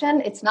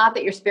progression. It's not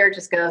that your spirit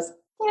just goes,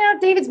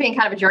 David's being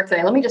kind of a jerk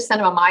today, let me just send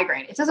him a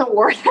migraine. It doesn't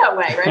work that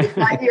way, right? It's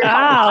like you're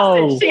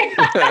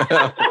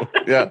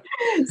yeah.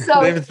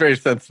 So David's very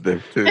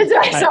sensitive too.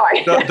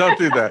 Sorry. Don't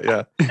do that.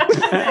 Yeah.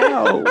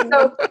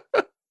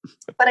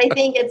 But I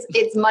think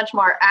it's much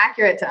more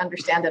accurate to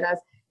understand it as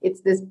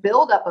it's this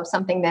buildup of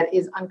something that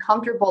is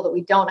uncomfortable that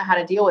we don't know how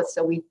to deal with,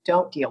 so we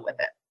don't deal with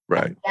it.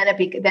 Right. Then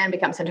it then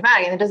becomes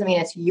symptomatic, and it doesn't mean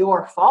it's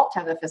your fault to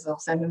have the physical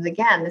symptoms.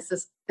 Again, this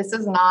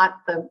is not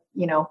the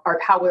or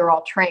how we were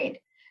all trained.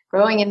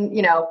 Growing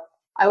in,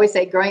 I always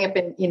say growing up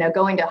in,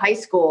 going to high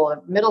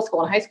school, middle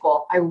school and high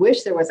school, I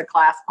wish there was a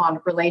class on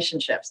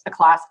relationships, a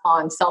class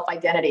on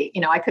self-identity.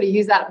 I could have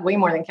used that way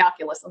more than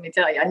calculus, let me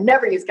tell you. I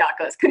never used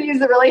calculus, could have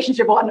used the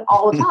relationship one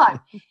all the time.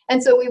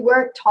 And so we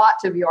weren't taught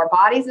to view our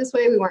bodies this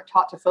way. We weren't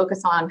taught to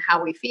focus on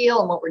how we feel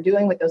and what we're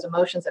doing with those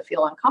emotions that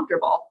feel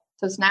uncomfortable.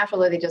 So it's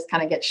natural that they just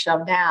kind of get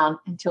shoved down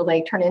until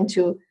they turn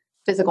into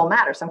physical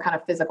matter, some kind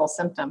of physical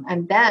symptom.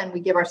 And then we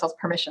give ourselves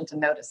permission to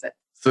notice it.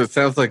 So it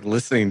sounds like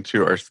listening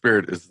to our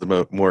spirit is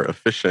the more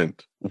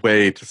efficient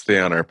way to stay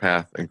on our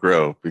path and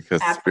grow,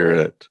 because Absolutely.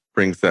 Spirit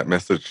brings that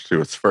message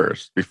to us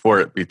first before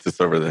it beats us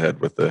over the head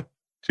with a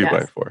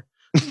 2x4.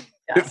 Yes.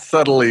 It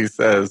subtly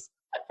says,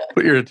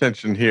 put your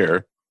attention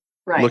here.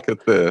 Right. Look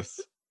at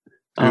this.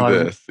 Do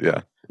this.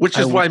 Yeah. Which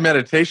is why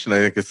meditation, I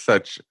think, is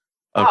such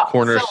a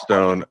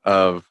cornerstone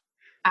of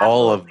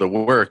all of the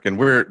work. And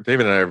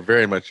David and I are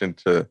very much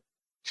into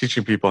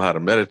teaching people how to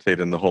meditate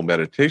and the whole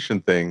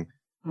meditation thing,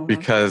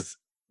 because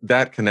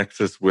that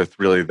connects us with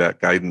really that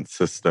guidance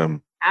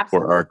system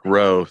Absolutely. For our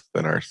growth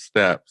and our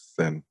steps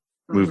and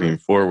moving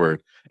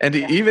forward. And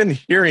even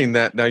hearing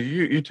that, now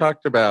you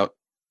talked about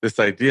this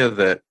idea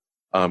that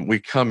we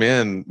come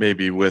in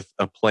maybe with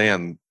a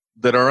plan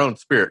that our own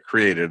spirit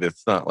created.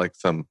 It's not like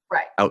some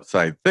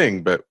outside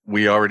thing, but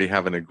we already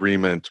have an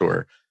agreement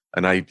or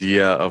an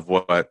idea of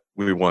what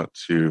we want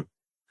to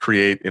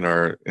create in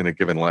a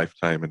given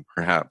lifetime, and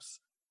perhaps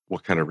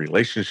what kind of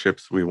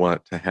relationships we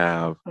want to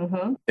have.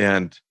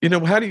 And,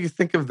 how do you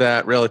think of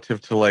that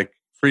relative to like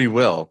free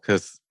will?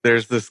 Because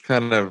there's this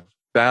kind of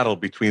battle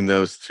between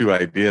those two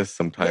ideas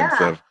sometimes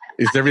of,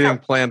 is everything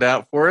planned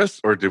out for us,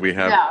 or do we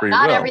have free will?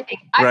 No, not everything.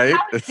 Right?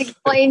 How it's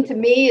explained to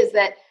me is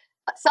that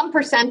some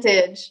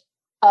percentage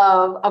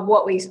of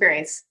what we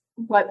experience,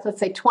 let's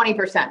say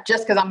 20%,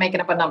 just because I'm making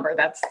up a number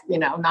that's,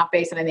 not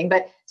based on anything,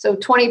 but so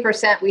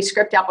 20% we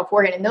script out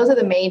beforehand. And those are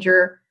the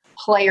major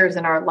players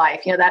in our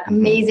life. That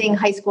amazing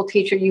high school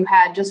teacher you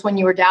had just when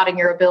you were doubting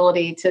your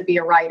ability to be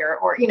a writer,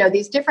 or,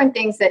 these different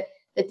things that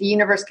the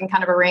universe can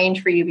kind of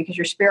arrange for you because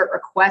your spirit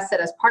requests it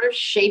as part of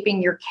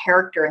shaping your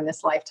character in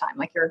this lifetime.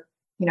 Like you're,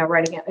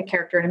 writing a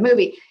character in a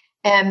movie.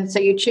 And so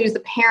you choose the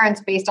parents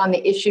based on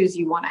the issues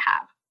you want to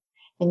have.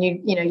 And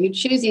you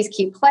choose these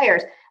key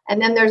players. And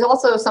then there's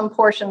also some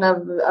portion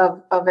of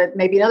it,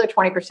 maybe another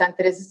 20%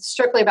 that is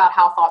strictly about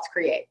how thoughts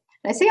create.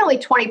 And I say only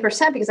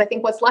 20% because I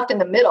think what's left in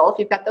the middle, if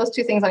you've got those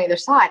two things on either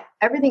side,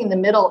 everything in the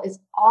middle is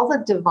all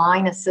the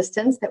divine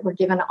assistance that we're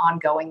given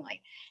ongoingly.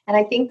 And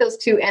I think those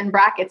two end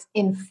brackets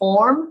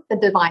inform the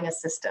divine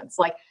assistance.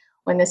 Like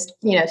when this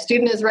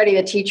student is ready,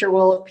 the teacher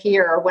will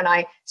appear. Or when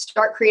I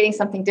start creating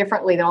something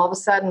differently, then all of a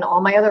sudden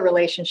all my other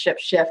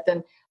relationships shift.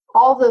 And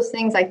all of those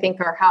things I think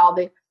are how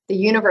the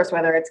universe,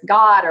 whether it's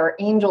God or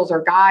angels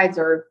or guides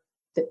or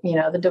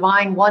the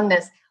divine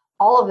oneness,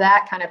 all of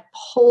that kind of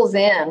pulls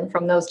in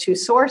from those two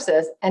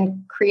sources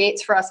and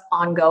creates for us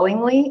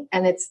ongoingly.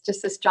 And it's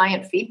just this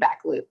giant feedback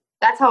loop.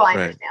 That's how I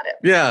understand it.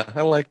 Yeah,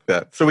 I like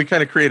that. So we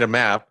kind of create a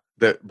map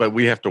but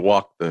we have to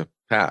walk the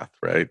path,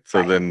 right?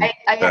 So then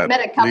I have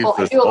met a couple.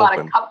 I do a lot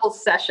of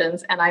couples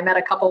sessions, and I met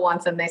a couple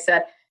once, and they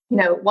said,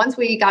 once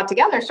we got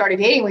together and started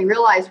dating, we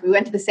realized we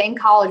went to the same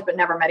college but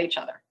never met each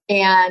other.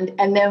 And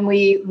then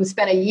we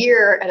spent a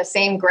year at a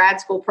same grad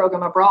school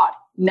program abroad,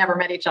 never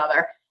met each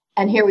other.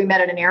 And here we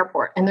met at an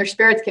airport, and their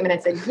spirits came in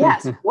and said,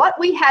 yes, what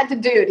we had to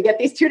do to get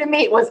these two to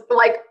meet was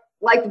like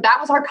that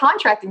was our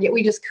contract. And yet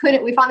we just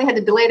couldn't, we finally had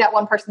to delay that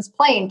one person's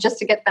plane just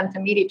to get them to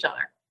meet each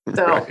other.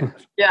 So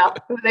yeah,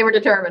 they were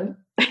determined.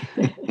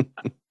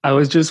 I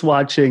was just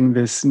watching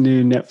this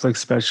new Netflix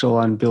special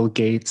on Bill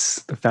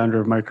Gates, the founder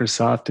of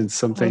Microsoft, and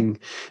something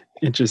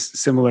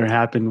similar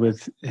happened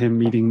with him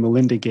meeting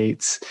Melinda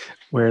Gates,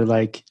 where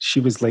like she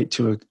was late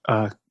to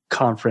a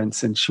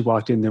conference and she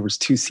walked in, there was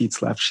 2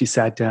 seats left. She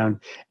sat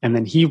down, and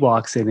then he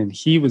walks in and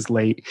he was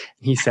late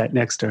and he sat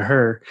next to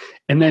her,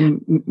 and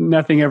then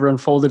nothing ever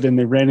unfolded and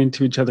they ran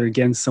into each other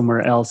again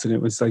somewhere else, and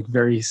it was like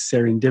very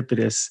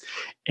serendipitous.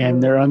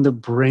 And they're on the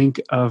brink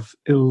of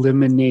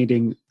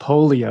eliminating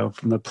polio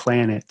from the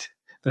planet.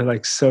 They're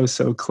like so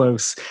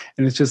close.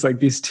 And it's just like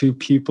these two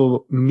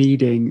people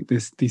meeting,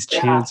 these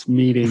chance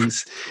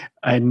meetings.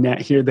 And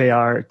here they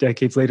are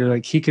decades later,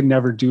 like he could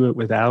never do it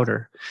without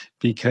her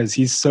because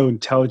he's so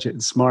intelligent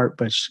and smart,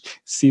 but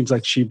seems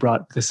like she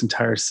brought this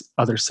entire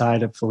other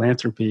side of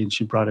philanthropy and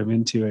she brought him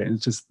into it.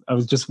 And I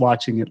was just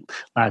watching it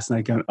last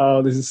night going,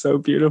 oh, this is so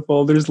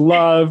beautiful. There's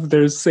love.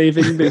 There's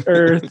saving the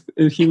earth.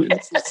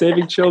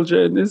 Saving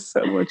children. There's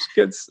so much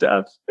good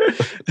stuff.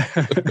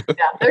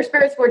 Their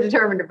spirits were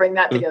determined to bring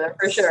that together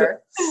for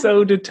sure.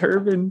 So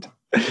determined.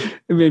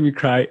 It made me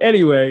cry.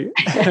 Anyway,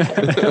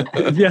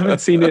 if you haven't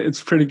seen it,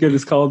 it's pretty good.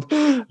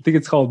 I think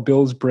it's called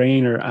Bill's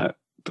Brain, or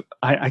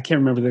I can't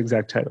remember the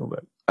exact title,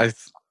 but I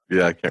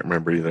can't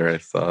remember either.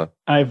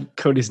 I have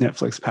Cody's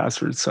Netflix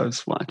password, so I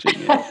was watching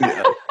it. Yeah,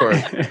 of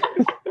course.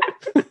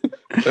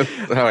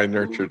 That's how I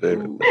nurture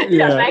David.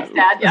 Yeah, thanks,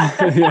 Dad.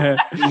 Yeah.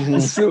 Yeah.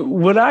 So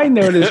what I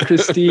noticed,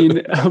 Christine,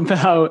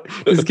 about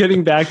is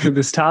getting back to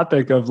this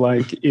topic of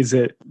like, is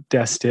it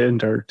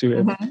destined or do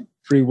it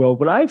free will?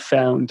 What I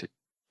found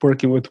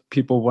working with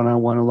people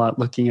one-on-one a lot,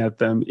 looking at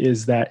them,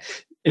 is that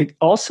it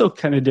also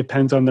kind of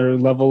depends on their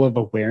level of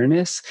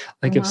awareness.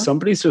 Like if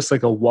somebody's just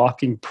like a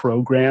walking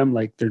program,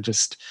 like they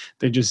just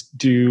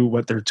do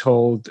what they're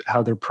told,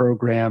 how they're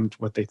programmed,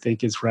 what they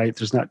think is right,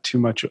 there's not too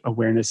much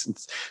awareness and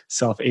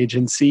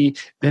self-agency,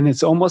 then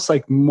it's almost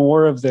like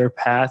more of their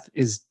path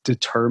is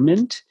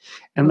determined.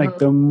 And like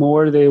the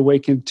more they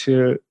awaken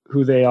to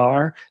who they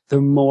are,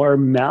 the more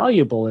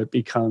malleable it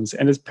becomes.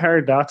 And as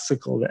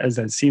paradoxical as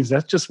that seems,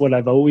 that's just what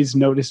I've always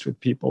noticed with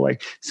people.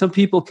 Like some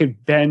people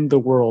could bend the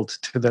world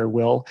to their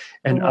will,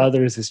 and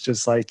others it's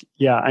just like,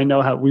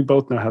 we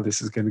both know how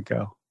this is going to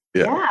go.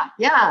 Yeah.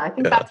 I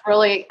think that's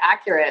really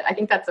accurate. I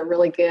think that's a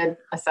really good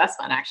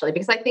assessment, actually,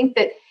 because I think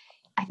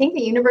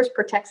the universe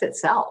protects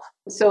itself.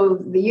 So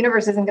the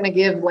universe isn't going to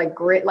give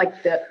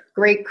the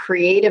great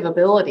creative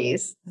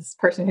abilities, this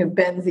person who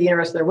bends the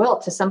universe to their will,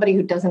 to somebody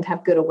who doesn't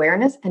have good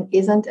awareness and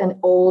isn't an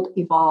old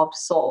evolved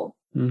soul.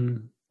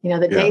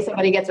 The day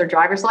somebody gets their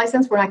driver's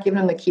license, we're not giving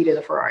them the key to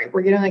the Ferrari.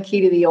 We're giving them the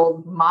key to the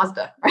old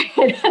Mazda,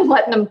 right? And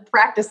letting them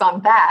practice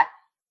on that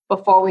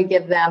before we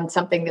give them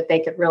something that they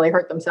could really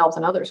hurt themselves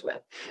and others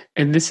with.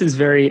 And this is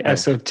very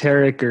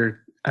esoteric, or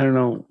I don't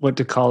know what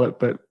to call it,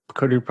 but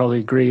Cody would probably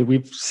agree.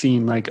 We've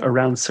seen like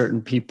around certain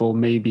people,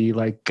 maybe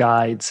like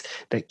guides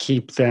that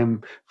keep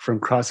them from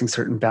crossing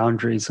certain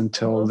boundaries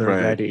until they're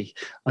ready,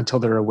 until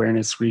their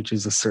awareness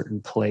reaches a certain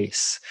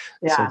place.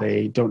 So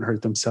they don't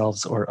hurt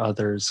themselves or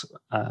others.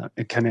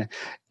 It kind of,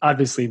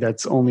 obviously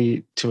that's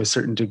only to a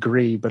certain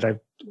degree, but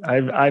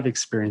I've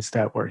experienced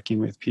that working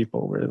with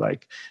people where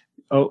like,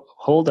 oh,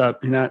 hold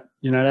up, you're not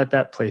at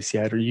that place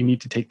yet, or you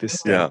need to take this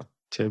step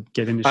to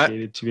get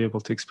initiated to be able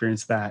to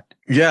experience that.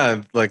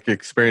 Yeah, like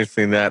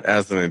experiencing that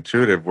as an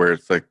intuitive, where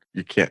it's like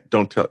you can't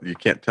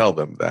tell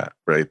them that,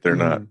 right? They're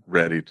not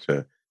ready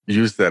to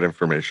use that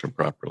information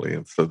properly,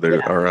 and so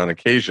there are on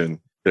occasion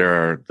there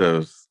are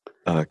those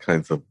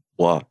kinds of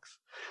blocks.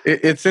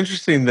 It's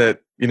interesting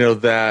that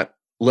that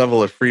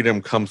level of freedom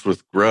comes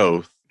with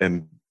growth,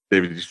 and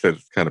David, you said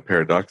it's kind of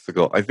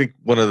paradoxical. I think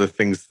one of the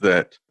things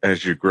that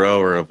as you grow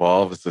or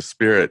evolve as a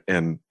spirit,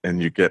 and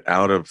you get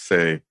out of,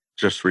 say,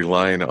 just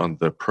relying on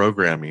the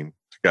programming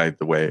to guide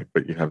the way,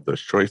 but you have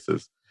those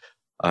choices.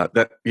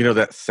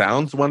 That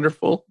sounds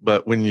wonderful,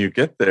 but when you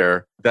get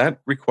there, that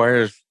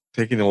requires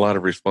taking a lot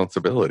of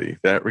responsibility.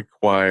 That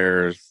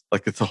requires,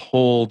 it's a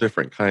whole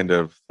different kind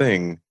of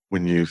thing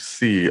when you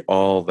see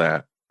all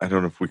that. I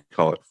don't know if we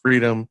call it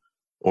freedom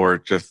or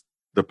just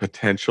the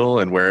potential,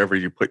 and wherever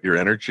you put your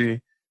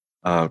energy,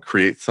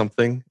 create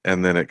something,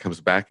 and then it comes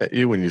back at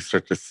you when you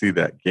start to see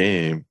that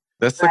game.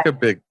 That's like a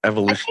big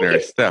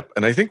evolutionary step.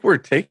 And I think we're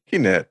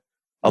taking it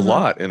a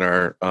lot in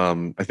our,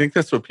 I think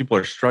that's what people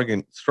are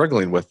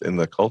struggling with in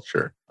the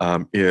culture,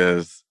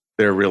 is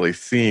they're really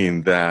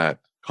seeing that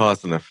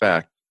cause and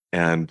effect.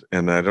 And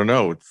I don't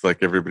know, it's like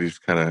everybody's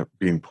kind of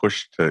being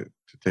pushed to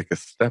take a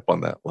step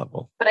on that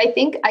level. But I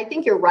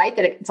think you're right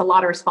that it's a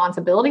lot of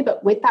responsibility,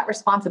 but with that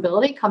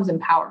responsibility comes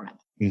empowerment.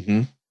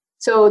 Mm-hmm.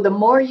 So the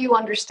more you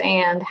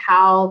understand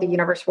how the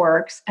universe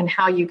works and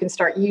how you can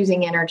start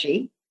using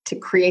energy to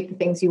create the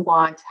things you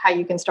want, how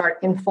you can start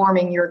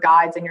informing your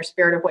guides and your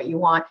spirit of what you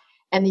want.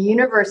 And the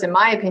universe, in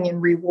my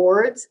opinion,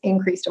 rewards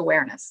increased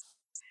awareness.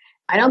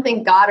 I don't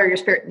think God or your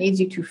spirit needs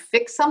you to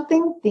fix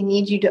something. They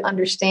need you to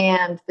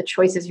understand the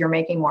choices you're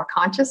making more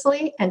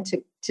consciously and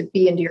to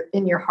be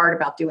in your heart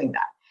about doing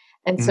that.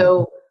 And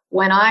so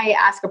when I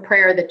ask a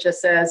prayer that just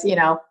says,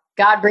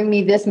 God, bring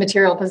me this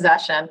material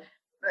possession,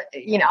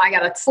 I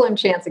got a slim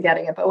chance of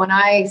getting it. But when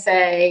I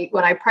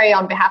pray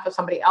on behalf of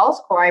somebody else,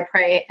 or I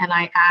pray and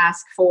I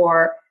ask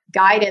for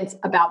guidance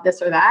about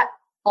this or that,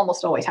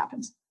 almost always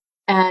happens.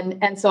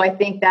 And so I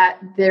think that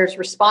there's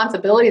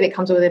responsibility that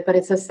comes with it, but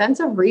it's a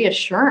sense of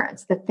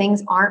reassurance that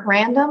things aren't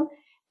random.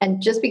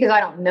 And just because I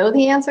don't know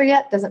the answer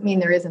yet doesn't mean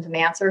there isn't an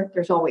answer.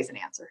 There's always an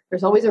answer.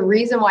 There's always a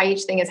reason why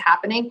each thing is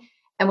happening.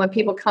 And when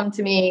people come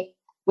to me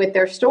with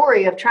their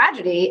story of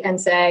tragedy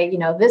and say,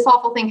 this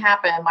awful thing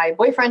happened, my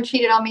boyfriend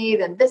cheated on me,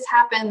 then this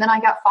happened, then I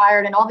got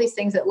fired, and all these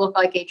things that look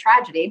like a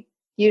tragedy,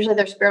 usually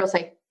their spirit will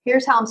say,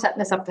 here's how I'm setting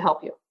this up to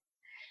help you.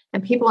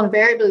 And people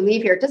invariably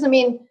leave here. It doesn't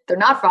mean they're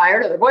not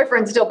fired or their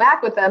boyfriend's still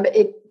back with them,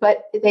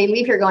 but they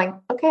leave here going,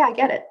 okay, I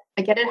get it.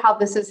 I get it how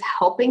this is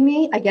helping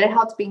me. I get it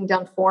how it's being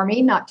done for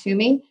me, not to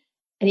me.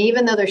 And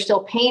even though there's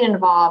still pain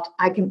involved,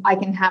 I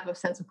can have a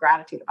sense of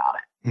gratitude about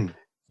it.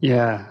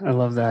 Yeah, I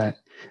love that.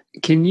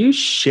 Can you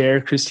share,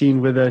 Christine,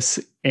 with us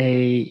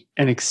an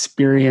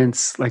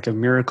experience, like a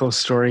miracle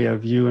story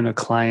of you and a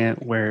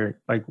client where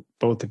like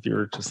both of you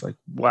are just like,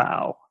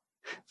 wow.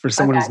 For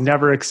someone who's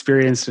never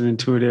experienced an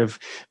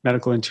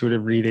medical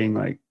intuitive reading,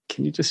 like,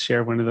 can you just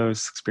share one of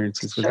those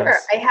experiences with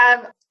us?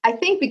 Sure. I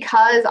think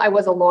because I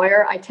was a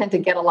lawyer, I tend to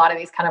get a lot of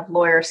these kind of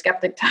lawyer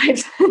skeptic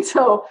types. And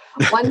so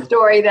one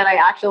story that I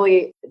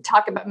actually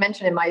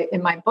mentioned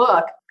in my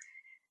book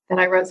that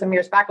I wrote some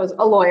years back was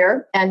a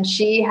lawyer, and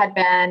she had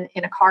been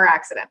in a car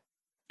accident.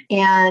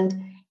 And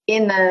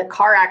in the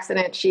car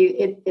accident,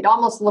 it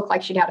almost looked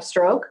like she'd had a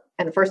stroke.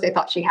 And at first they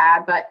thought she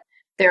had, but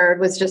there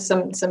was just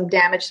some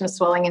damage, some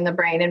swelling in the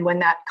brain. And when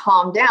that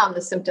calmed down,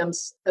 the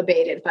symptoms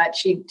abated. But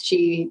she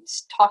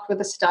talked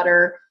with a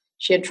stutter.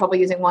 She had trouble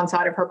using one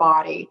side of her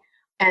body.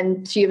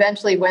 And she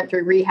eventually went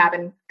through rehab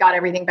and got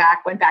everything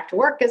back, went back to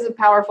work as a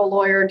powerful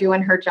lawyer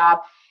doing her job.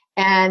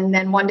 And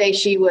then one day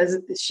she was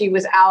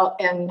out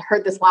and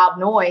heard this loud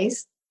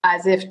noise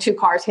as if two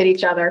cars hit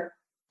each other.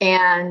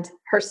 And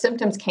her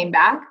symptoms came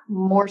back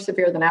more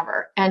severe than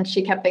ever. And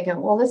she kept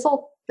thinking, well,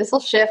 this'll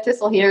shift,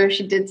 this'll heal.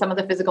 She did some of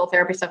the physical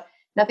therapy stuff.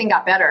 Nothing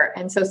got better.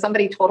 And so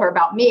somebody told her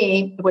about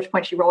me, at which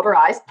point she rolled her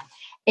eyes.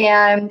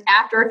 And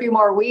after a few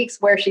more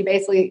weeks where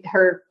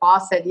her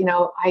boss said,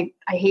 I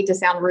hate to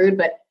sound rude,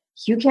 but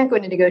you can't go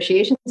into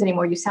negotiations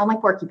anymore. You sound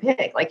like Porky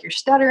Pig, like you're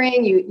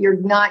stuttering,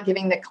 you're not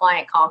giving the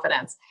client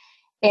confidence.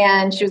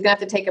 And she was going to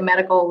have to take a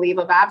medical leave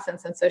of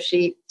absence. And so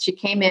she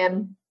came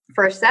in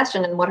for a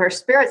session. And what her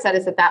spirit said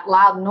is that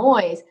loud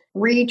noise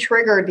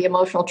re-triggered the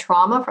emotional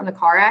trauma from the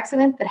car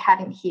accident that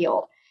hadn't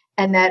healed.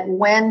 And that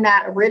when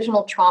that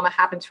original trauma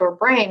happened to her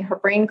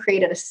brain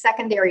created a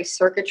secondary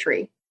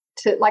circuitry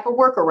to like a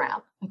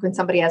workaround, like when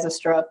somebody has a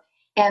stroke.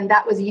 And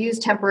that was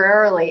used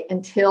temporarily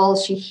until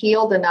she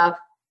healed enough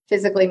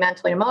physically,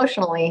 mentally,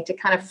 emotionally to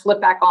kind of flip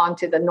back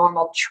onto the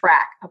normal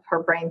track of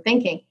her brain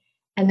thinking.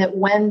 And that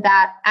when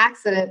that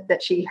accident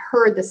that she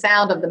heard the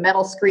sound of the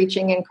metal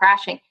screeching and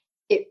crashing,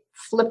 it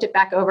flipped it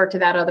back over to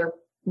that other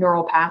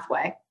neural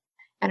pathway.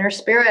 And her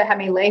spirit had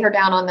me lay her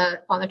down on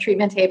the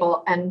treatment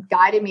table and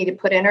guided me to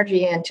put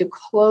energy in to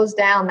close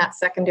down that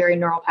secondary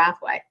neural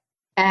pathway.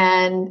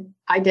 And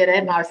I did it.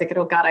 And I was thinking,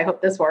 oh God, I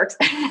hope this works.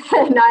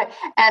 and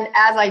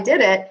as I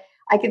did it,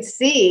 I could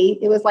see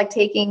it was like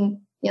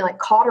taking, like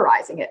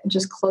cauterizing it and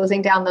just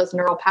closing down those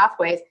neural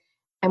pathways.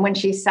 And when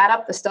she sat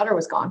up, the stutter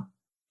was gone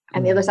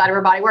and the other side of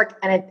her body worked.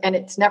 And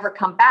it's never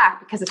come back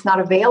because it's not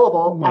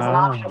available as an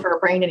option for her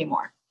brain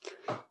anymore.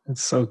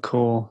 That's so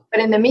cool. But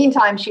in the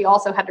meantime, she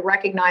also had to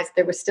recognize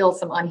there was still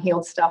some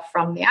unhealed stuff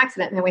from the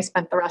accident. And then we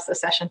spent the rest of the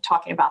session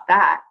talking about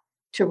that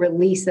to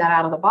release that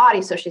out of the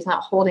body so she's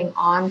not holding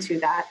on to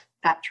that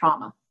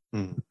trauma.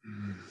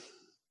 Mm-hmm.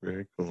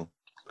 Very cool.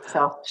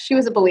 So she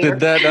was a believer. Did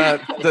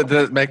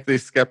that make the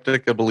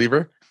skeptic a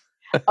believer?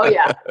 Oh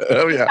yeah.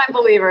 Big time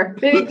believer.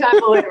 Big time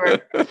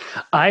believer.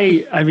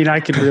 I mean, I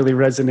could really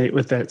resonate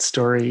with that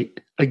story.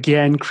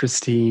 Again,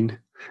 Christine.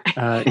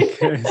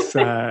 Because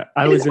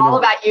I was all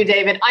about you,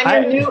 David.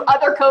 I'm your new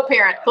other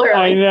co-parent, clearly.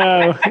 I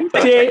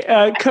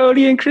know.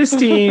 Cody and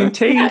Christine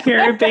taking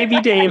care of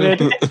baby David.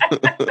 Can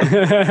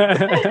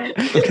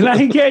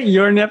I get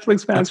your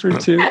Netflix password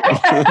too?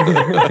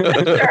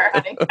 Sure,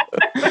 honey.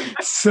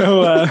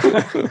 So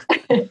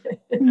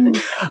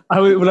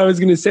what I was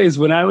going to say is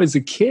when I was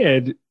a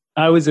kid,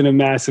 I was in a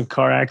massive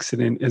car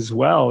accident as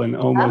well and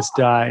almost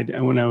died.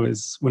 And when I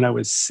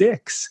was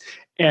 6,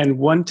 And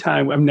one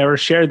time, I've never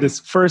shared this,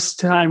 first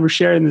time we're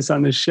sharing this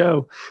on the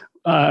show,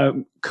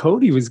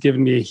 Cody was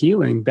giving me a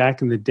healing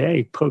back in the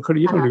day.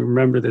 Cody, you don't even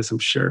remember this, I'm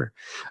sure.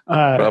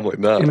 Probably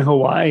not. In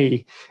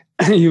Hawaii,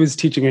 he was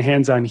teaching a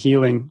hands-on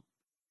healing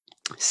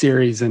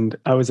series, and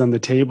I was on the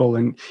table,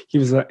 and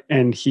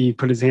he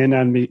put his hand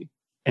on me,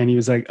 and he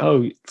was like,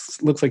 "Oh, it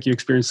looks like you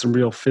experienced some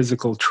real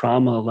physical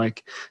trauma,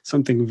 like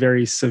something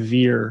very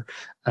severe,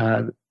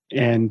 and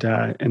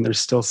there's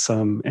still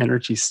some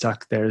energy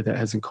stuck there that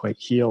hasn't quite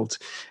healed."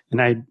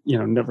 And I,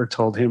 never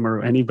told him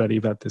or anybody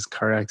about this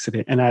car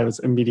accident, and I was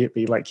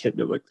immediately like hit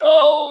me like,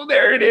 "Oh,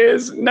 there it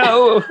is!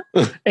 No,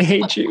 I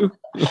hate you."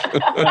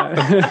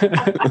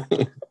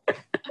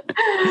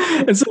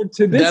 And so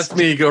to this, that's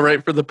me. Go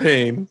right for the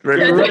pain,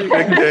 right for the big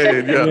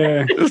pain.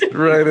 Yeah, just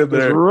right in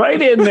there.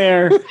 Right in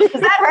there. Does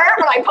that hurt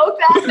when I poke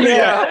that?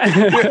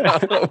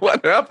 Yeah.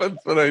 What happens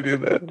when I do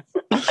that?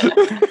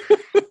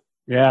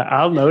 Yeah,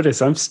 I'll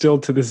notice. I'm still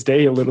to this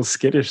day a little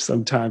skittish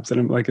sometimes, and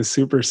I'm like a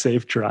super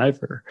safe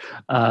driver.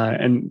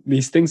 And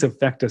these things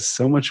affect us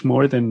so much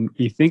more than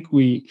we think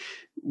we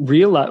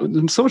realize.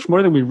 So much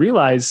more than we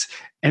realize.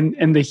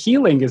 And the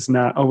healing is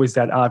not always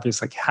that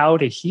obvious, like how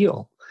to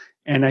heal.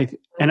 And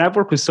I've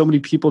worked with so many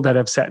people that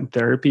have sat in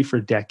therapy for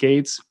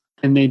decades,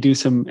 and they do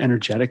some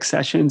energetic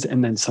sessions,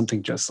 and then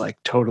something just like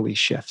totally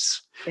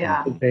shifts.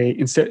 Yeah.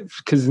 Instead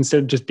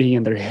of just being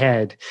in their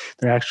head,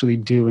 they're actually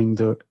doing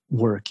the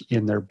work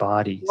in their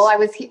bodies. Well,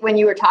 when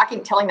you were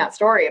telling that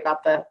story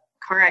about the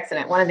car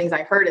accident, one of the things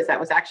I heard is that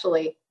was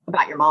actually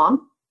about your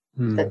mom.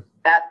 That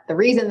the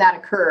reason that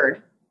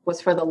occurred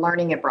was for the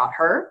learning it brought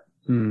her.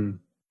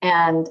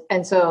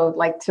 And so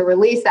like to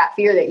release that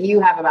fear that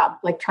you have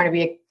about like trying to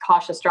be a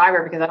cautious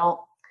driver, because I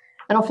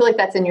don't feel like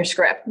that's in your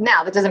script.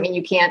 Now, that doesn't mean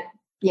you can't,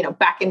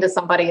 back into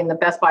somebody in the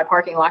Best Buy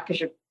parking lot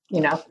because you're,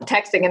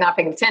 texting and not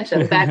paying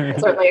attention. That can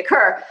certainly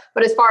occur.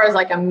 But as far as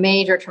like a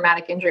major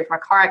traumatic injury from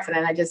a car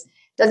accident, I just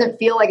doesn't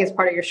feel like it's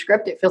part of your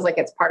script. It feels like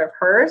it's part of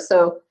her.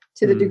 So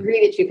to the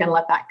degree that you can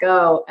let that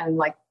go and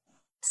like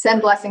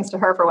send blessings to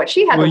her for what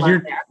she had to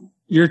learn there.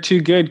 You're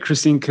too good,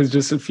 Christine, because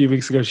just a few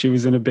weeks ago, she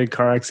was in a big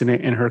car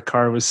accident and her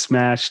car was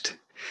smashed.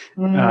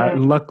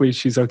 And luckily,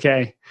 she's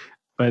okay.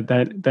 But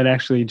that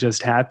actually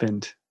just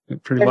happened.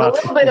 There's a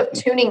little bit of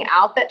tuning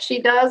out that she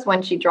does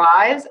when she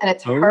drives, and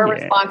it's her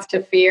response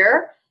to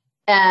fear.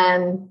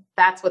 And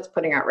that's what's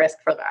putting her at risk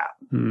for that.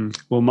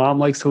 Well, Mom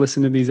likes to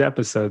listen to these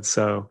episodes,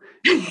 so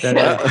listen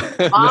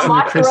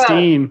Mom, to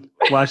Christine.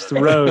 Watch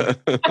the road.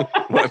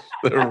 Watch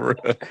the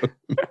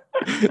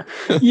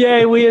road.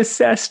 Yay, we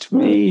assessed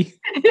me.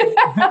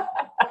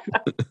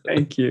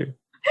 Thank you.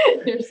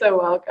 You're so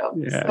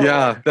welcome.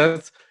 Yeah,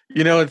 that's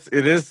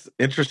it is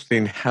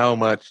interesting how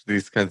much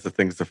these kinds of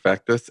things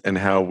affect us and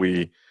how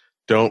we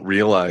don't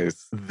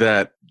realize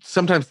that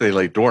sometimes they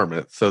lay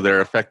dormant, so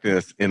they're affecting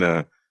us in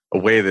a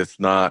way that's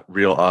not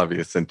real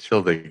obvious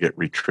until they get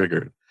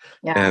re-triggered.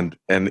 Yeah.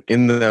 And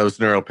in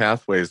those neural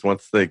pathways,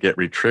 once they get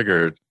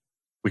re-triggered,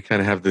 we kind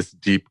of have this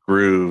deep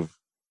groove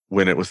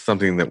when it was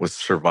something that was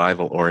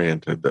survival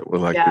oriented, that were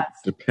like,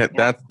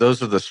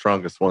 those are the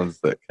strongest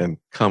ones that can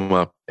come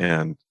up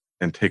and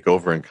take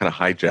over and kind of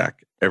hijack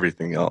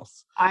everything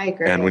else. I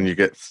agree. And when you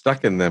get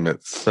stuck in them,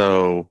 it's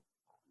so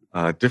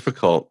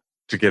difficult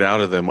to get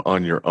out of them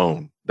on your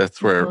own.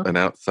 That's where an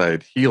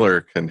outside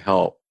healer can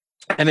help.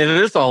 And it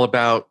is all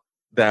about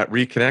that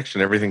reconnection,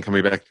 everything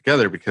coming back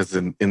together, because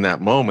in that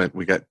moment,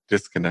 we got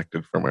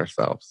disconnected from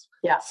ourselves.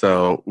 Yeah.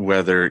 So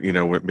whether,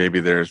 maybe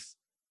there's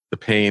the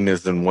pain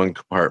is in one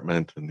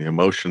compartment and the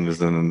emotion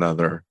is in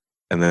another,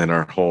 and then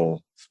our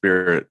whole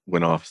spirit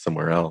went off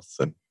somewhere else.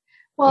 And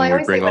I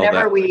always say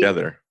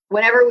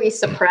whenever we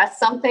suppress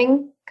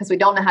something, because we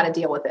don't know how to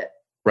deal with it.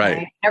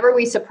 Right. Whenever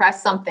we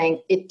suppress something,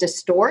 it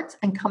distorts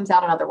and comes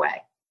out another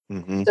way.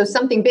 So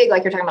something big,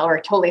 like you're talking about, where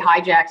it totally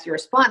hijacks your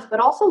response,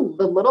 but also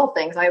the little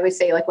things. I always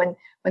say, like when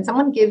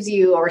someone gives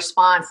you a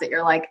response that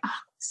you're like,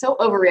 so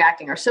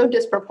overreacting or so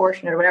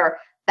disproportionate or whatever,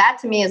 that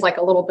to me is like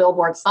a little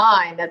billboard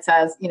sign that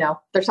says,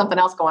 there's something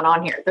else going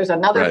on here. There's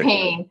another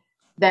pain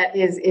that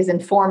is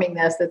informing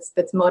this,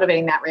 that's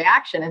motivating that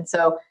reaction. And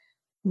so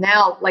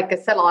now, like I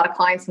said, a lot of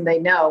clients, and they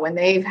know when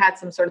they've had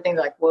some sort of thing,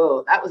 they're like,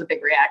 whoa, that was a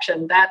big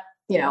reaction. That,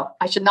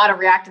 I should not have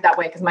reacted that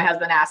way because my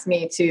husband asked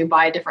me to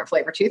buy a different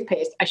flavor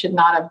toothpaste. I should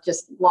not have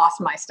just lost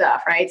my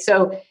stuff. Right.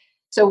 So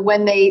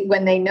when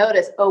they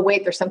notice, oh,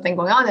 wait, there's something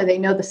going on there, they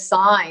know the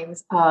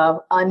signs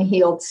of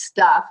unhealed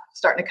stuff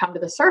starting to come to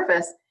the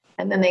surface.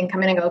 And then they can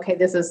come in and go, okay,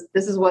 this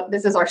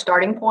is our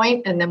starting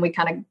point. And then we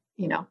kind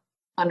of,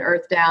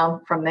 unearth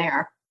down from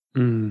there.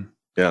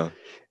 Yeah.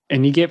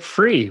 And you get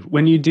free.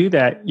 When you do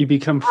that, you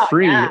become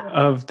free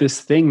of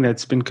this thing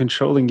that's been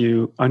controlling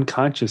you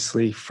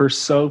unconsciously for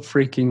so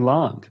freaking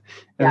long.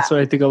 And that's what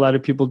I think a lot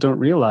of people don't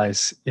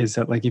realize, is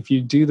that like, if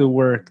you do the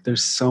work,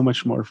 there's so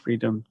much more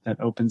freedom that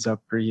opens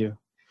up for you.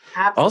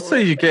 Absolutely. Also,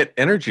 you get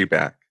energy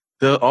back.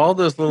 All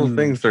those little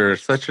things are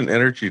such an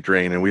energy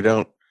drain, and we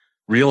don't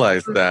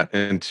realize that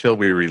until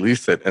we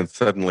release it. And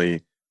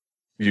suddenly,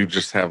 you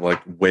just have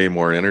like way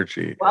more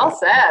energy. Well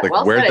said. Like,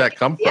 well where'd said. that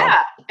come from?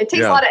 Yeah, it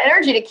takes a lot of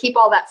energy to keep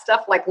all that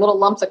stuff like little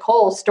lumps of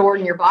coal stored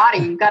in your body.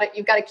 You've got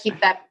to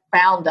keep that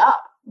bound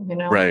up.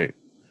 Right.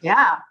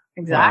 Yeah,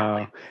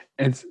 exactly. Wow.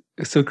 And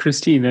so,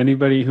 Christine,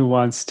 anybody who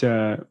wants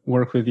to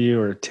work with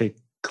you or take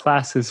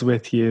classes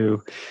with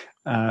you,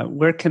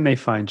 where can they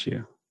find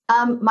you?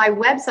 My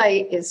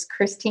website is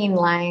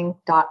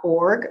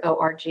christinelang.org,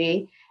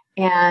 O-R-G,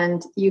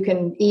 and you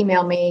can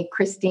email me,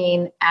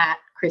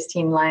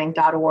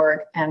 christine@christinelang.org,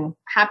 and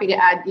happy to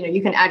add,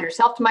 you can add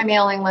yourself to my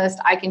mailing list.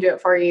 I can do it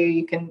for you.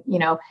 You can,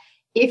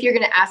 if you're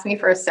going to ask me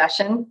for a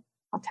session,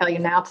 I'll tell you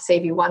now to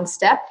save you one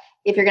step.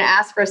 If you're going to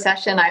ask for a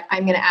session,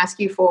 I'm going to ask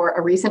you for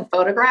a recent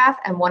photograph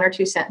and 1 or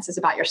 2 sentences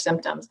about your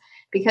symptoms,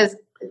 because,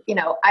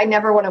 I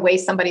never want to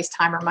waste somebody's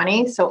time or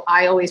money. So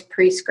I always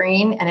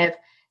pre-screen. And if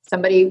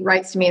somebody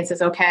writes to me and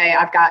says, okay,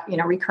 I've got,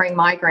 recurring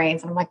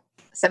migraines, and I'm like,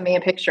 send me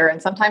a picture.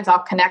 And sometimes I'll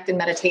connect in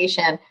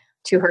meditation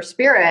to her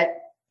spirit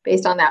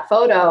based on that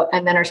photo.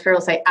 And then her spirit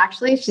will say,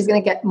 actually, she's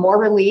going to get more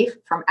relief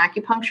from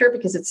acupuncture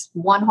because it's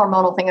one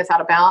hormonal thing that's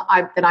out of balance,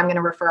 that I'm going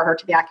to refer her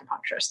to the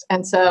acupuncturist.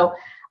 And so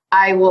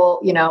I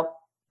will,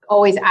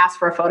 always ask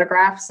for a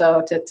photograph.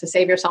 So to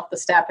save yourself the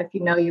step, if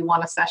you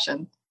want a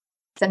session,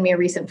 send me a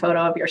recent photo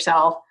of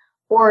yourself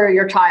or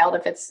your child,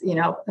 if it's,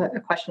 a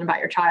question about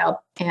your child.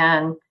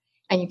 And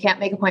you can't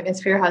make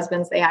appointments for your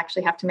husbands. They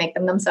actually have to make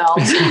them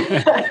themselves.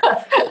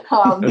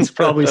 That's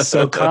probably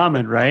so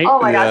common, right?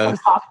 Oh my gosh,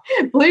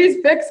 please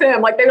fix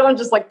him. Like, they don't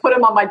just like put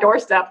him on my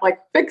doorstep,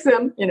 like fix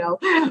him,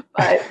 but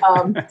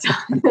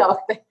no,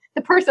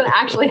 the person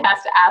actually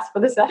has to ask for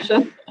the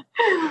session.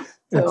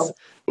 So.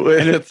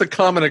 It's a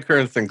common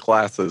occurrence in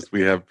classes.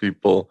 We have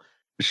people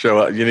show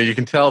up. You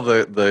can tell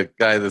the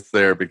guy that's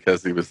there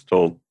because he was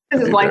told.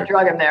 Because his wife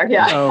drug him there.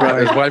 Yeah. Oh,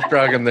 right. His wife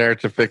drug him there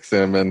to fix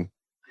him, and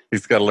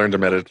he's got to learn to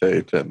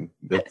meditate, and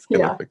it's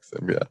going to fix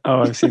him. Yeah.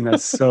 Oh, I've seen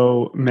that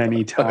so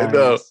many times. I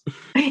know.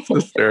 It's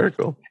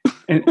hysterical.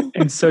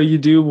 And so you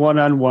do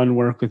one-on-one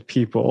work with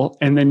people,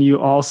 and then you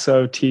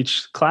also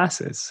teach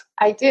classes.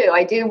 I do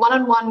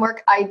one-on-one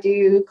work. I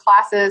do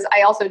classes.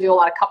 I also do a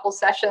lot of couple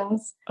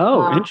sessions.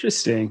 Oh,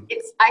 interesting.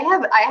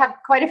 I have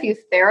quite a few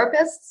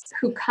therapists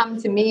who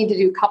come to me to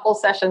do couple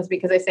sessions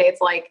because they say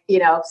it's like,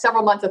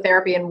 several months of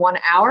therapy in 1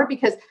 hour,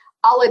 because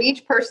I'll let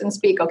each person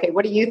speak. Okay,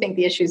 what do you think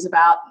the issue's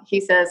about? He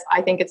says,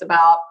 I think it's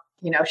about,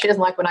 she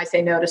doesn't like when I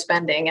say no to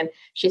spending. And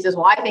she says,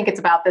 well, I think it's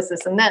about this,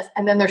 this, and this.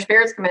 And then their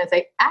spirits come in and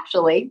say,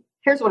 actually,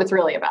 here's what it's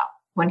really about.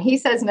 When he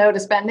says no to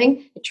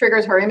spending, it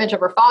triggers her image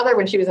of her father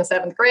when she was in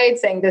 7th grade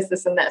saying this,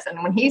 this, and this.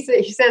 And when he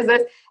says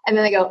this, and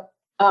then they go,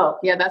 oh,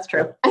 yeah, that's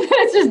true. And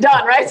it's just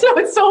done, right? So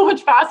it's so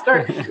much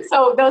faster.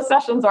 So those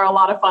sessions are a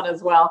lot of fun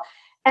as well.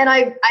 And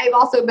I've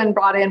also been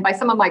brought in by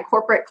some of my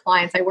corporate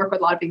clients. I work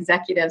with a lot of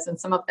executives, and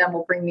some of them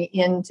will bring me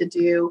in to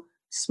do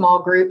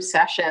small group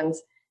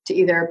sessions to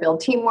either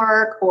build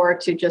teamwork or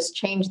to just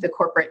change the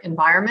corporate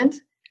environment.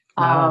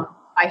 Wow.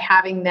 By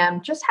having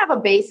them just have a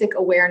basic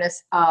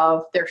awareness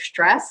of their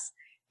stress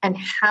and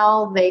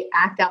how they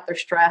act out their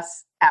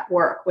stress at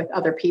work with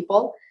other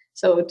people.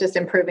 So just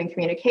improving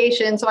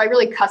communication. So I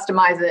really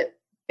customize it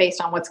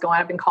based on what's going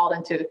on. I've been called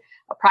into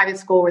a private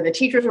school where the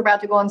teachers are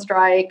about to go on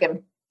strike,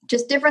 and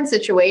just different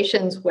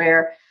situations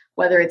where,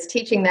 whether it's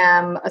teaching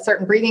them a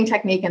certain breathing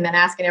technique and then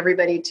asking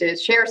everybody to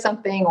share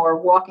something, or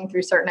walking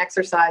through certain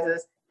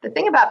exercises. The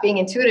thing about being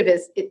intuitive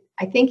is,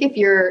 I think if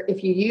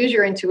you use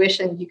your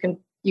intuition, you can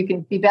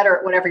be better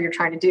at whatever you're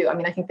trying to do. I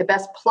mean, I think the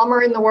best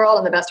plumber in the world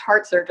and the best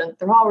heart surgeon,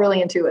 they're all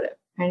really intuitive,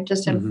 and it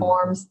just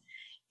informs,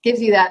 gives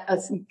you that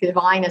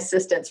divine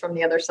assistance from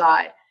the other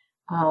side.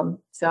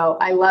 So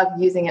I love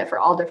using it for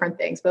all different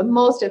things, but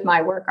most of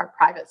my work are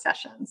private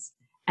sessions,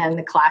 and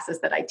the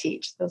classes that I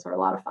teach, those are a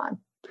lot of fun.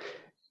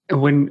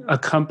 When a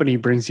company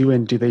brings you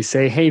in, do they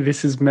say, hey,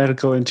 this is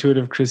medical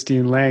intuitive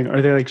Christine Lang? Or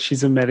are they like,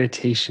 she's a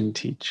meditation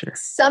teacher?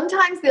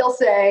 Sometimes they'll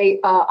say,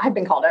 I've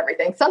been called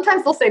everything.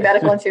 Sometimes they'll say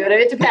medical intuitive.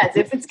 It depends.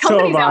 If it's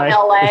companies out in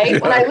LA,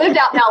 when I lived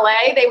out in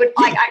LA, they would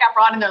I got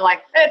brought in, they're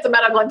like, it's a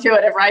medical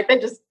intuitive, right? They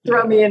just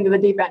throw me into the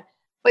deep end.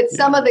 But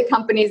some of the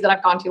companies that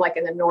I've gone to, like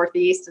in the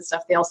Northeast and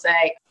stuff, they'll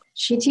say,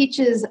 she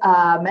teaches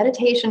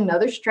meditation and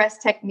other stress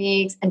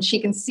techniques, and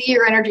she can see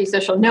your energy, so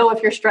she'll know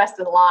if you're stressed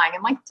and lying.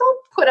 I'm like, don't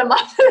put them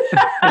up.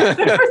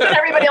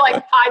 Everybody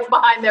like hides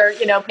behind their,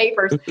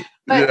 papers.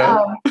 But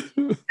so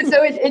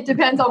it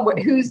depends on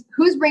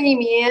who's bringing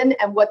me in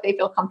and what they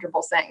feel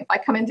comfortable saying. If I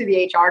come into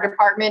the HR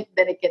department,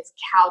 then it gets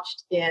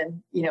couched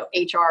in,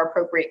 HR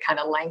appropriate kind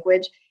of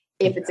language.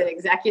 If it's an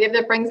executive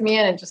that brings me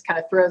in and just kind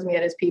of throws me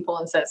at his people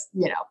and says,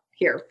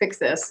 here, fix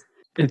this.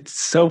 It's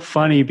so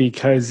funny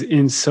because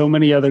in so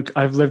many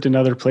I've lived in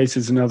other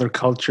places and other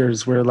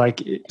cultures where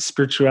like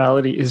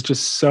spirituality is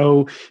just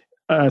so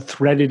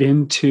threaded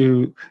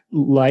into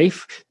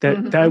life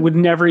that would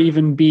never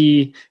even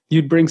be,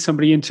 you'd bring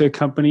somebody into a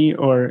company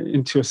or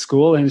into a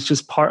school and it's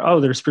just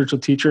they're a spiritual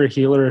teacher, a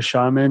healer, a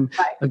shaman,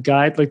 a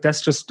guide. Like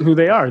that's just who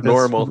they are. That's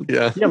normal.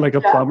 Yeah. Like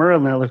a plumber,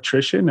 an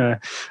electrician, a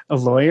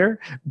lawyer.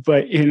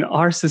 But in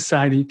our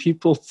society,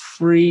 people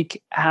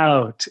freak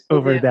out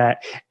over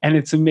that. And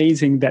it's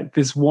amazing that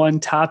this one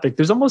topic,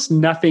 there's almost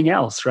nothing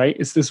else, right?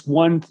 It's this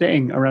one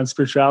thing around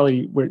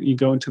spirituality where you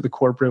go into the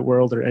corporate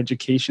world or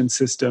education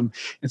system,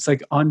 it's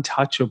like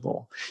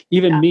untouchable.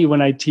 Even me,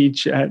 when I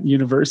teach at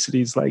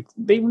universities, like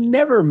they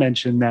never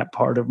mention that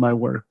part of my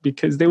work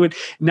because they would,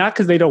 not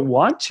because they don't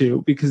want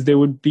to, because they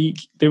would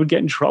get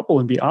in trouble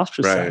and be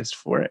ostracized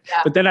for it.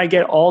 Yeah. But then I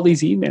get all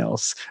these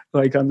emails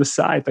like on the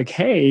side, like,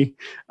 hey,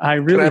 I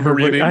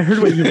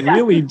heard what you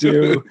really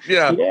do.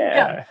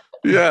 Yeah,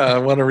 I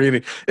want a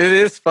reading. It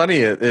is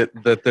funny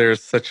that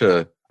there's such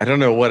a, I don't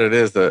know what it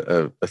is,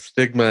 a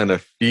stigma and a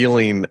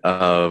feeling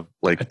of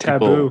like a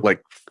taboo,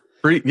 like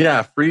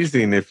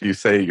freezing if you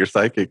say you're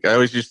psychic. I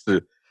always used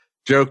to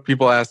joke,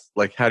 people ask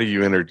like, how do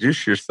you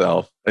introduce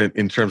yourself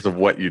in terms of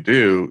what you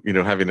do,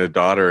 having a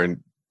daughter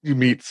and you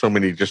meet so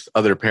many just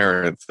other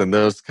parents and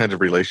those kinds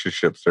of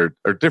relationships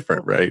are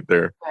different, right?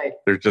 They're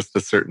just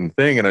a certain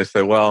thing. And I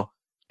say, well,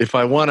 if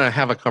I want to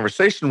have a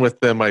conversation with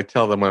them, I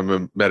tell them I'm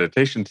a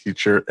meditation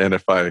teacher. And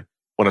if I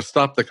want to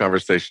stop the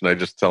conversation, I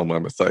just tell them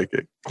I'm a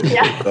psychic.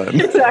 Yeah,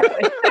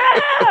 exactly.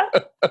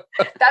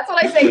 That's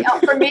what I say.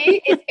 For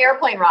me, it's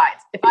airplane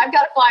rides. If I've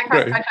got to fly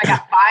across the country, I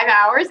got 5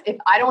 hours. If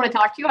I don't want to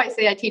talk to you, I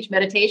say I teach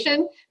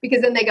meditation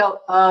because then they go,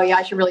 oh yeah,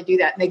 I should really do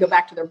that. And they go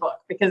back to their book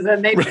because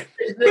then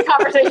the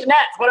conversation ends.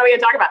 What are we going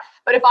to talk about?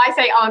 But if I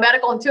say I'm a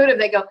medical intuitive,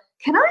 they go,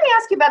 can I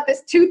ask you about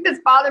this tooth that's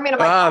bothering me?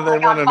 And I'm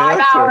like, I got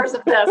 5 hours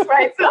of this,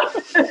 right? So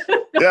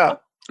yeah.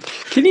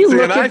 Can you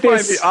look at this? I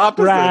find the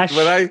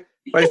opposite.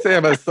 If I say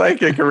I'm a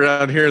psychic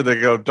around here, they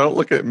go, don't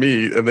look at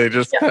me. And they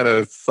just kind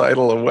of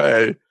sidle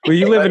away. Well,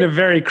 you live in a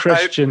very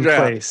Christian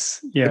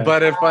place. Yeah.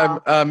 But if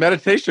I'm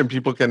meditation,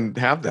 people can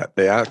have that.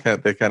 They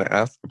kind of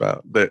ask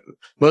about that.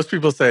 Most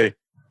people say,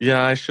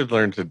 yeah, I should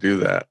learn to do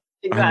that.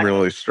 Exactly. I'm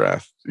really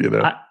stressed,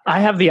 I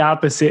have the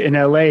opposite in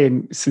LA.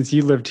 And since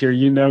you lived here,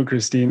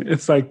 Christine,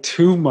 it's like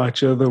too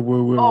much of the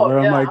woo-woo.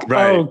 I'm like,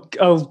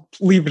 I'll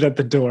leave it at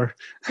the door.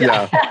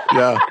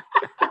 Yeah.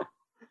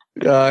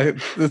 Yeah,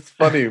 it's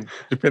funny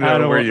depending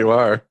on where you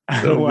are.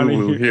 I don't want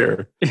to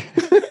hear.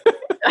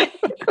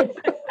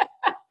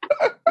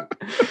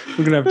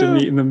 We're gonna have to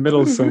meet in the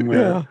middle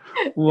somewhere.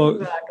 Yeah. Well,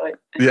 exactly.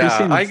 Yeah,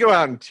 Christine, I go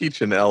out and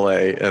teach in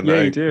LA, and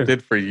I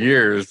did for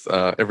years,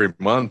 every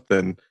month,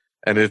 and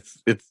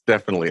it's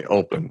definitely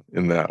open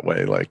in that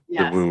way. Like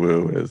the woo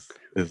woo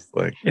is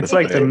like it's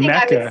like the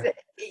Mecca.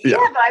 But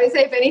I would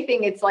say if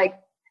anything, it's like.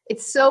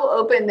 It's so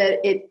open that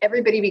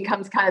everybody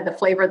becomes kind of the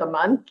flavor of the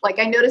month. Like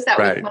I noticed that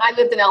when I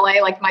lived in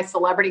LA, like my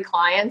celebrity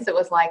clients, it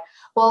was like,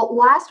 well,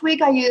 last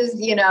week I used,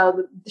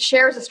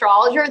 Cher's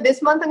astrologer.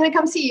 This month I'm going to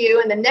come see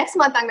you. And the next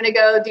month I'm going to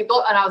go do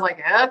both. And I was like,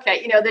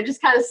 okay, they're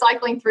just kind of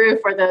cycling through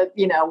for the,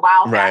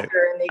 wow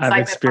factor and the excitement.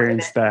 I've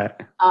experienced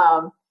that.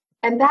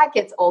 And that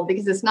gets old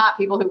because it's not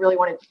people who really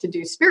wanted to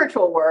do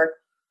spiritual work.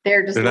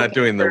 They're not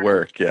doing the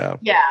work. Yeah.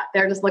 Yeah.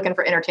 They're just looking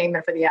for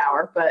entertainment for the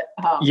hour. But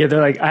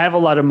they're like, I have a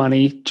lot of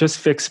money. Just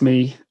fix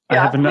me.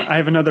 Yeah. I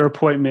have another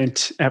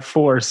appointment at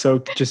 4. So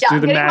just do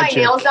the magic.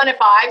 My nails done at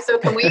 5. So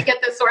can we get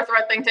this sore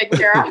throat thing taken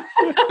care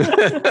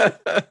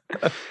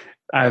of?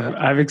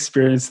 I've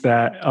experienced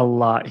that a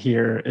lot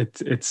here.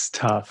 It's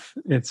tough.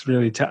 It's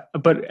really tough.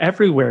 But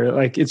everywhere,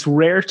 like it's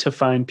rare to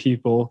find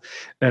people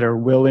that are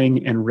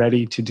willing and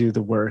ready to do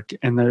the work,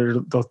 and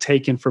they'll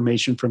take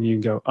information from you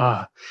and go,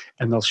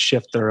 and they'll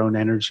shift their own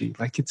energy.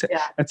 Like it's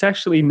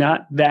actually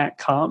not that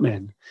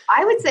common.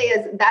 I would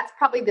say that's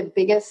probably the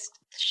biggest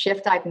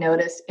shift I've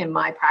noticed in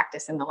my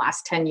practice in the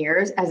last 10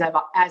 years as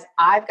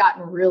I've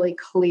gotten really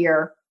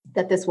clear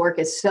that this work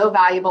is so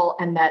valuable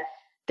and that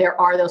there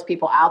are those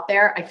people out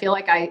there. I feel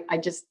like I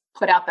just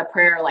put out the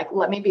prayer, like,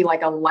 let me be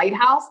like a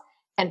lighthouse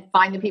and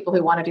find the people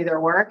who want to do their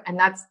work. And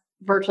that's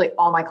virtually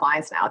all my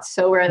clients now. It's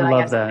so rare that I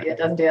get somebody that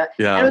doesn't do it.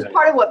 Yeah. And it was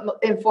part of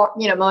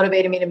what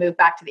motivated me to move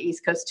back to the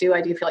East Coast too.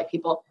 I do feel like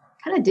people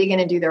kind of dig in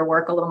and do their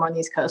work a little more on the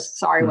East Coast.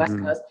 Sorry, West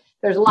Coast.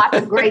 There's lots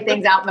of great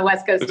things out in the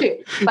West Coast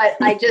too. But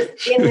I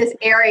just, in this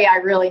area, I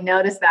really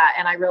noticed that.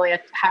 And I really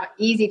have an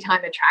easy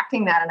time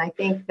attracting that. And I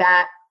think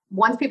that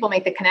once people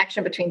make the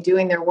connection between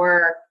doing their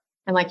work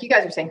and like you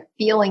guys are saying,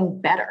 feeling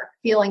better,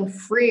 feeling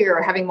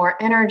freer, having more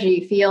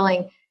energy,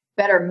 feeling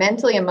better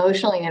mentally,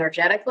 emotionally, and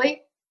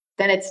energetically,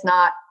 then it's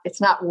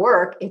not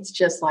work. It's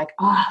just like,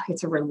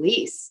 it's a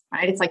release,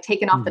 right? It's like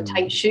taking off the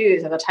tight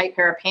shoes or the tight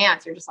pair of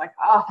pants. You're just like,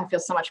 that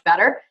feels so much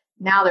better.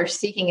 Now they're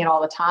seeking it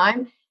all the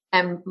time.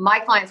 And my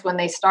clients, when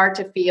they start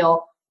to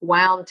feel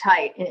wound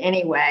tight in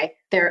any way,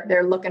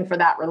 they're looking for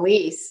that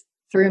release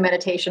through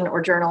meditation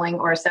or journaling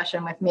or a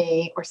session with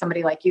me or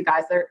somebody like you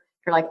guys. They're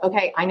like,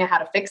 okay, I know how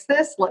to fix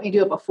this. Let me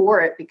do it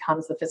before it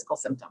becomes the physical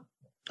symptom.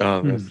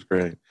 Oh, that's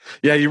great.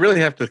 Yeah, you really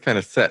have to kind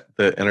of set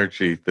the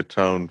energy, the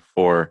tone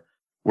for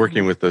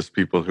working with those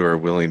people who are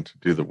willing to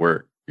do the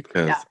work,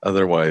 because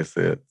otherwise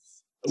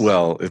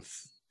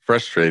it's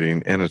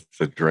frustrating and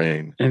it's a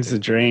drain. It's a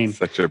drain. In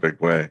such a big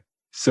way.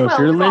 So if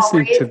you're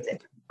listening to...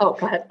 Oh,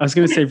 go ahead. I was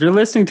going to say, if you're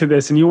listening to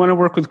this and you want to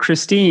work with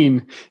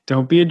Christine,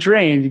 don't be a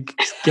drain.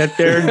 Get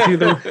there and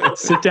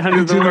sit down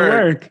and do the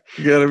work.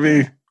 You got to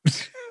be...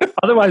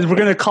 Otherwise, we're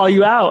going to call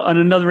you out on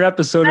another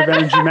episode of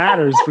Energy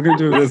Matters. We're going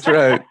to do That's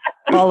right.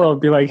 Follow,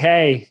 be like,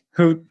 hey,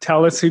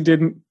 tell us who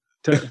didn't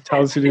do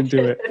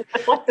it.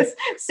 Like this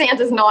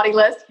Santa's naughty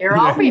list. Here are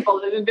all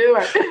people that didn't do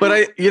it. But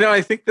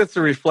I think that's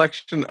a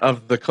reflection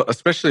of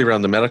especially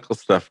around the medical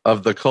stuff,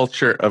 of the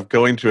culture of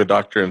going to a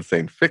doctor and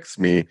saying, fix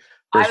me,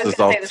 versus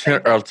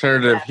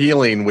alternative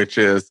healing, which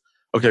is,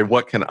 okay,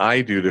 what can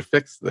I do to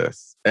fix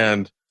this?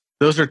 And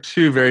those are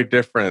two very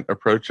different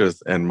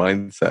approaches and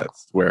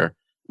mindsets where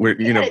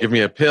give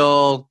me a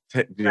pill,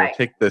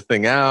 take the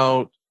thing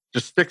out,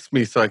 just fix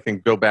me so I can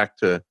go back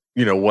to,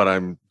 what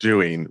I'm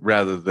doing,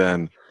 rather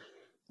than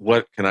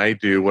what can I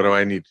do? What do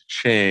I need to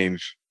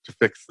change to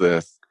fix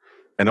this?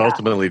 And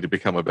ultimately to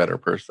become a better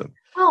person.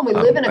 Well, we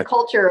live in a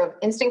culture of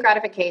instant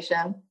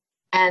gratification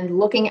and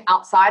looking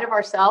outside of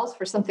ourselves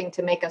for something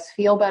to make us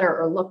feel better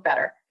or look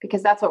better,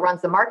 because that's what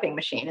runs the marketing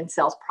machine and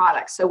sells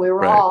products. So we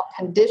were all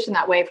conditioned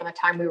that way from the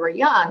time we were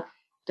young.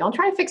 Don't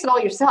try to fix it all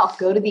yourself.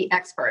 Go to the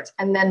experts.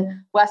 And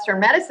then Western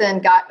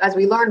medicine as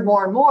we learned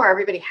more and more,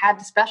 everybody had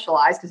to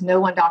specialize because no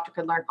one doctor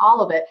could learn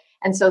all of it.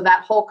 And so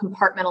that whole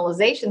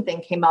compartmentalization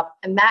thing came up,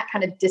 and that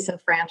kind of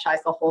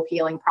disenfranchised the whole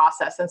healing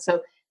process. And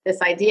so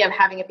this idea of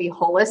having it be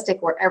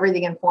holistic, where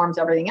everything informs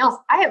everything else.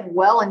 I have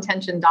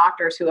well-intentioned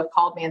doctors who have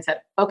called me and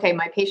said, okay,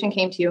 my patient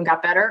came to you and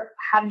got better.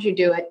 How did you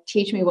do it?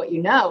 Teach me what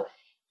you know.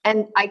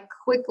 And I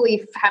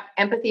quickly have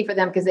empathy for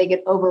them because they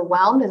get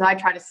overwhelmed as I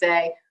try to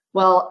say,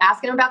 well,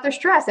 ask them about their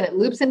stress and it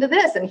loops into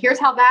this. And here's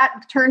how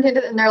that turned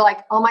into, and they're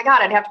like, oh my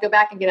God, I'd have to go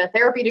back and get a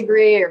therapy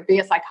degree or be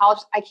a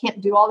psychologist. I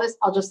can't do all this.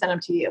 I'll just send them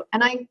to you.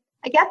 And I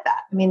get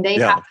that. I mean, they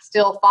have to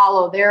still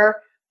follow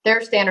their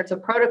standards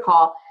of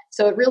protocol.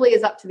 So it really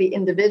is up to the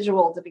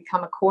individual to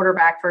become a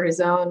quarterback for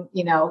his own,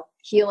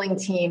 healing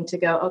team to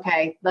go,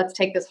 okay, let's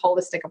take this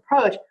holistic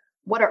approach.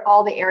 What are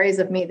all the areas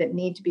of me that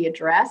need to be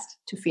addressed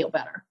to feel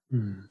better?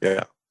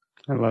 Yeah.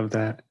 I love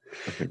that.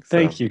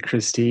 Thank you,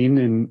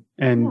 Christine.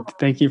 And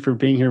thank you for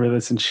being here with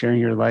us and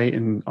sharing your light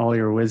and all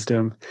your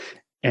wisdom.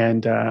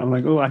 And I'm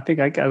like, I think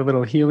I got a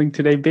little healing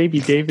today. Baby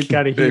David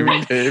got a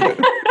healing.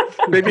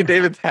 Baby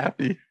David's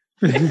happy.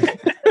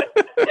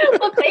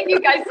 Well, thank you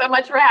guys so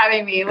much for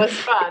having me. It was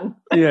fun.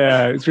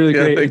 Yeah, it's really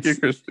great. Thank you,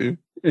 Christine.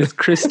 It's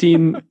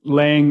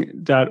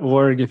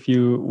christinelang.org if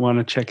you want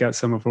to check out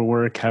some of her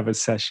work, have a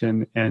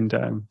session. And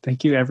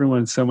thank you,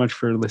 everyone, so much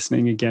for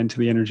listening again to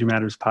the Energy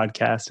Matters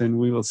podcast. And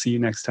we will see you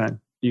next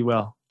time. Be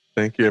well.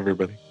 Thank you,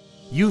 everybody.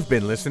 You've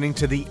been listening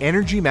to the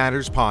Energy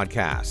Matters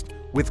podcast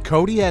with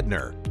Cody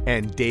Edner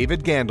and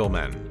David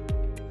Gandelman.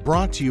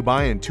 Brought to you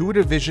by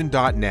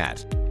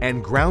intuitivevision.net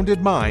and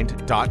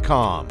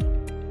groundedmind.com.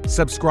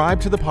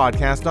 Subscribe to the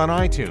podcast on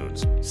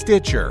iTunes,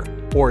 Stitcher,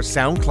 or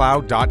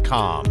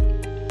SoundCloud.com.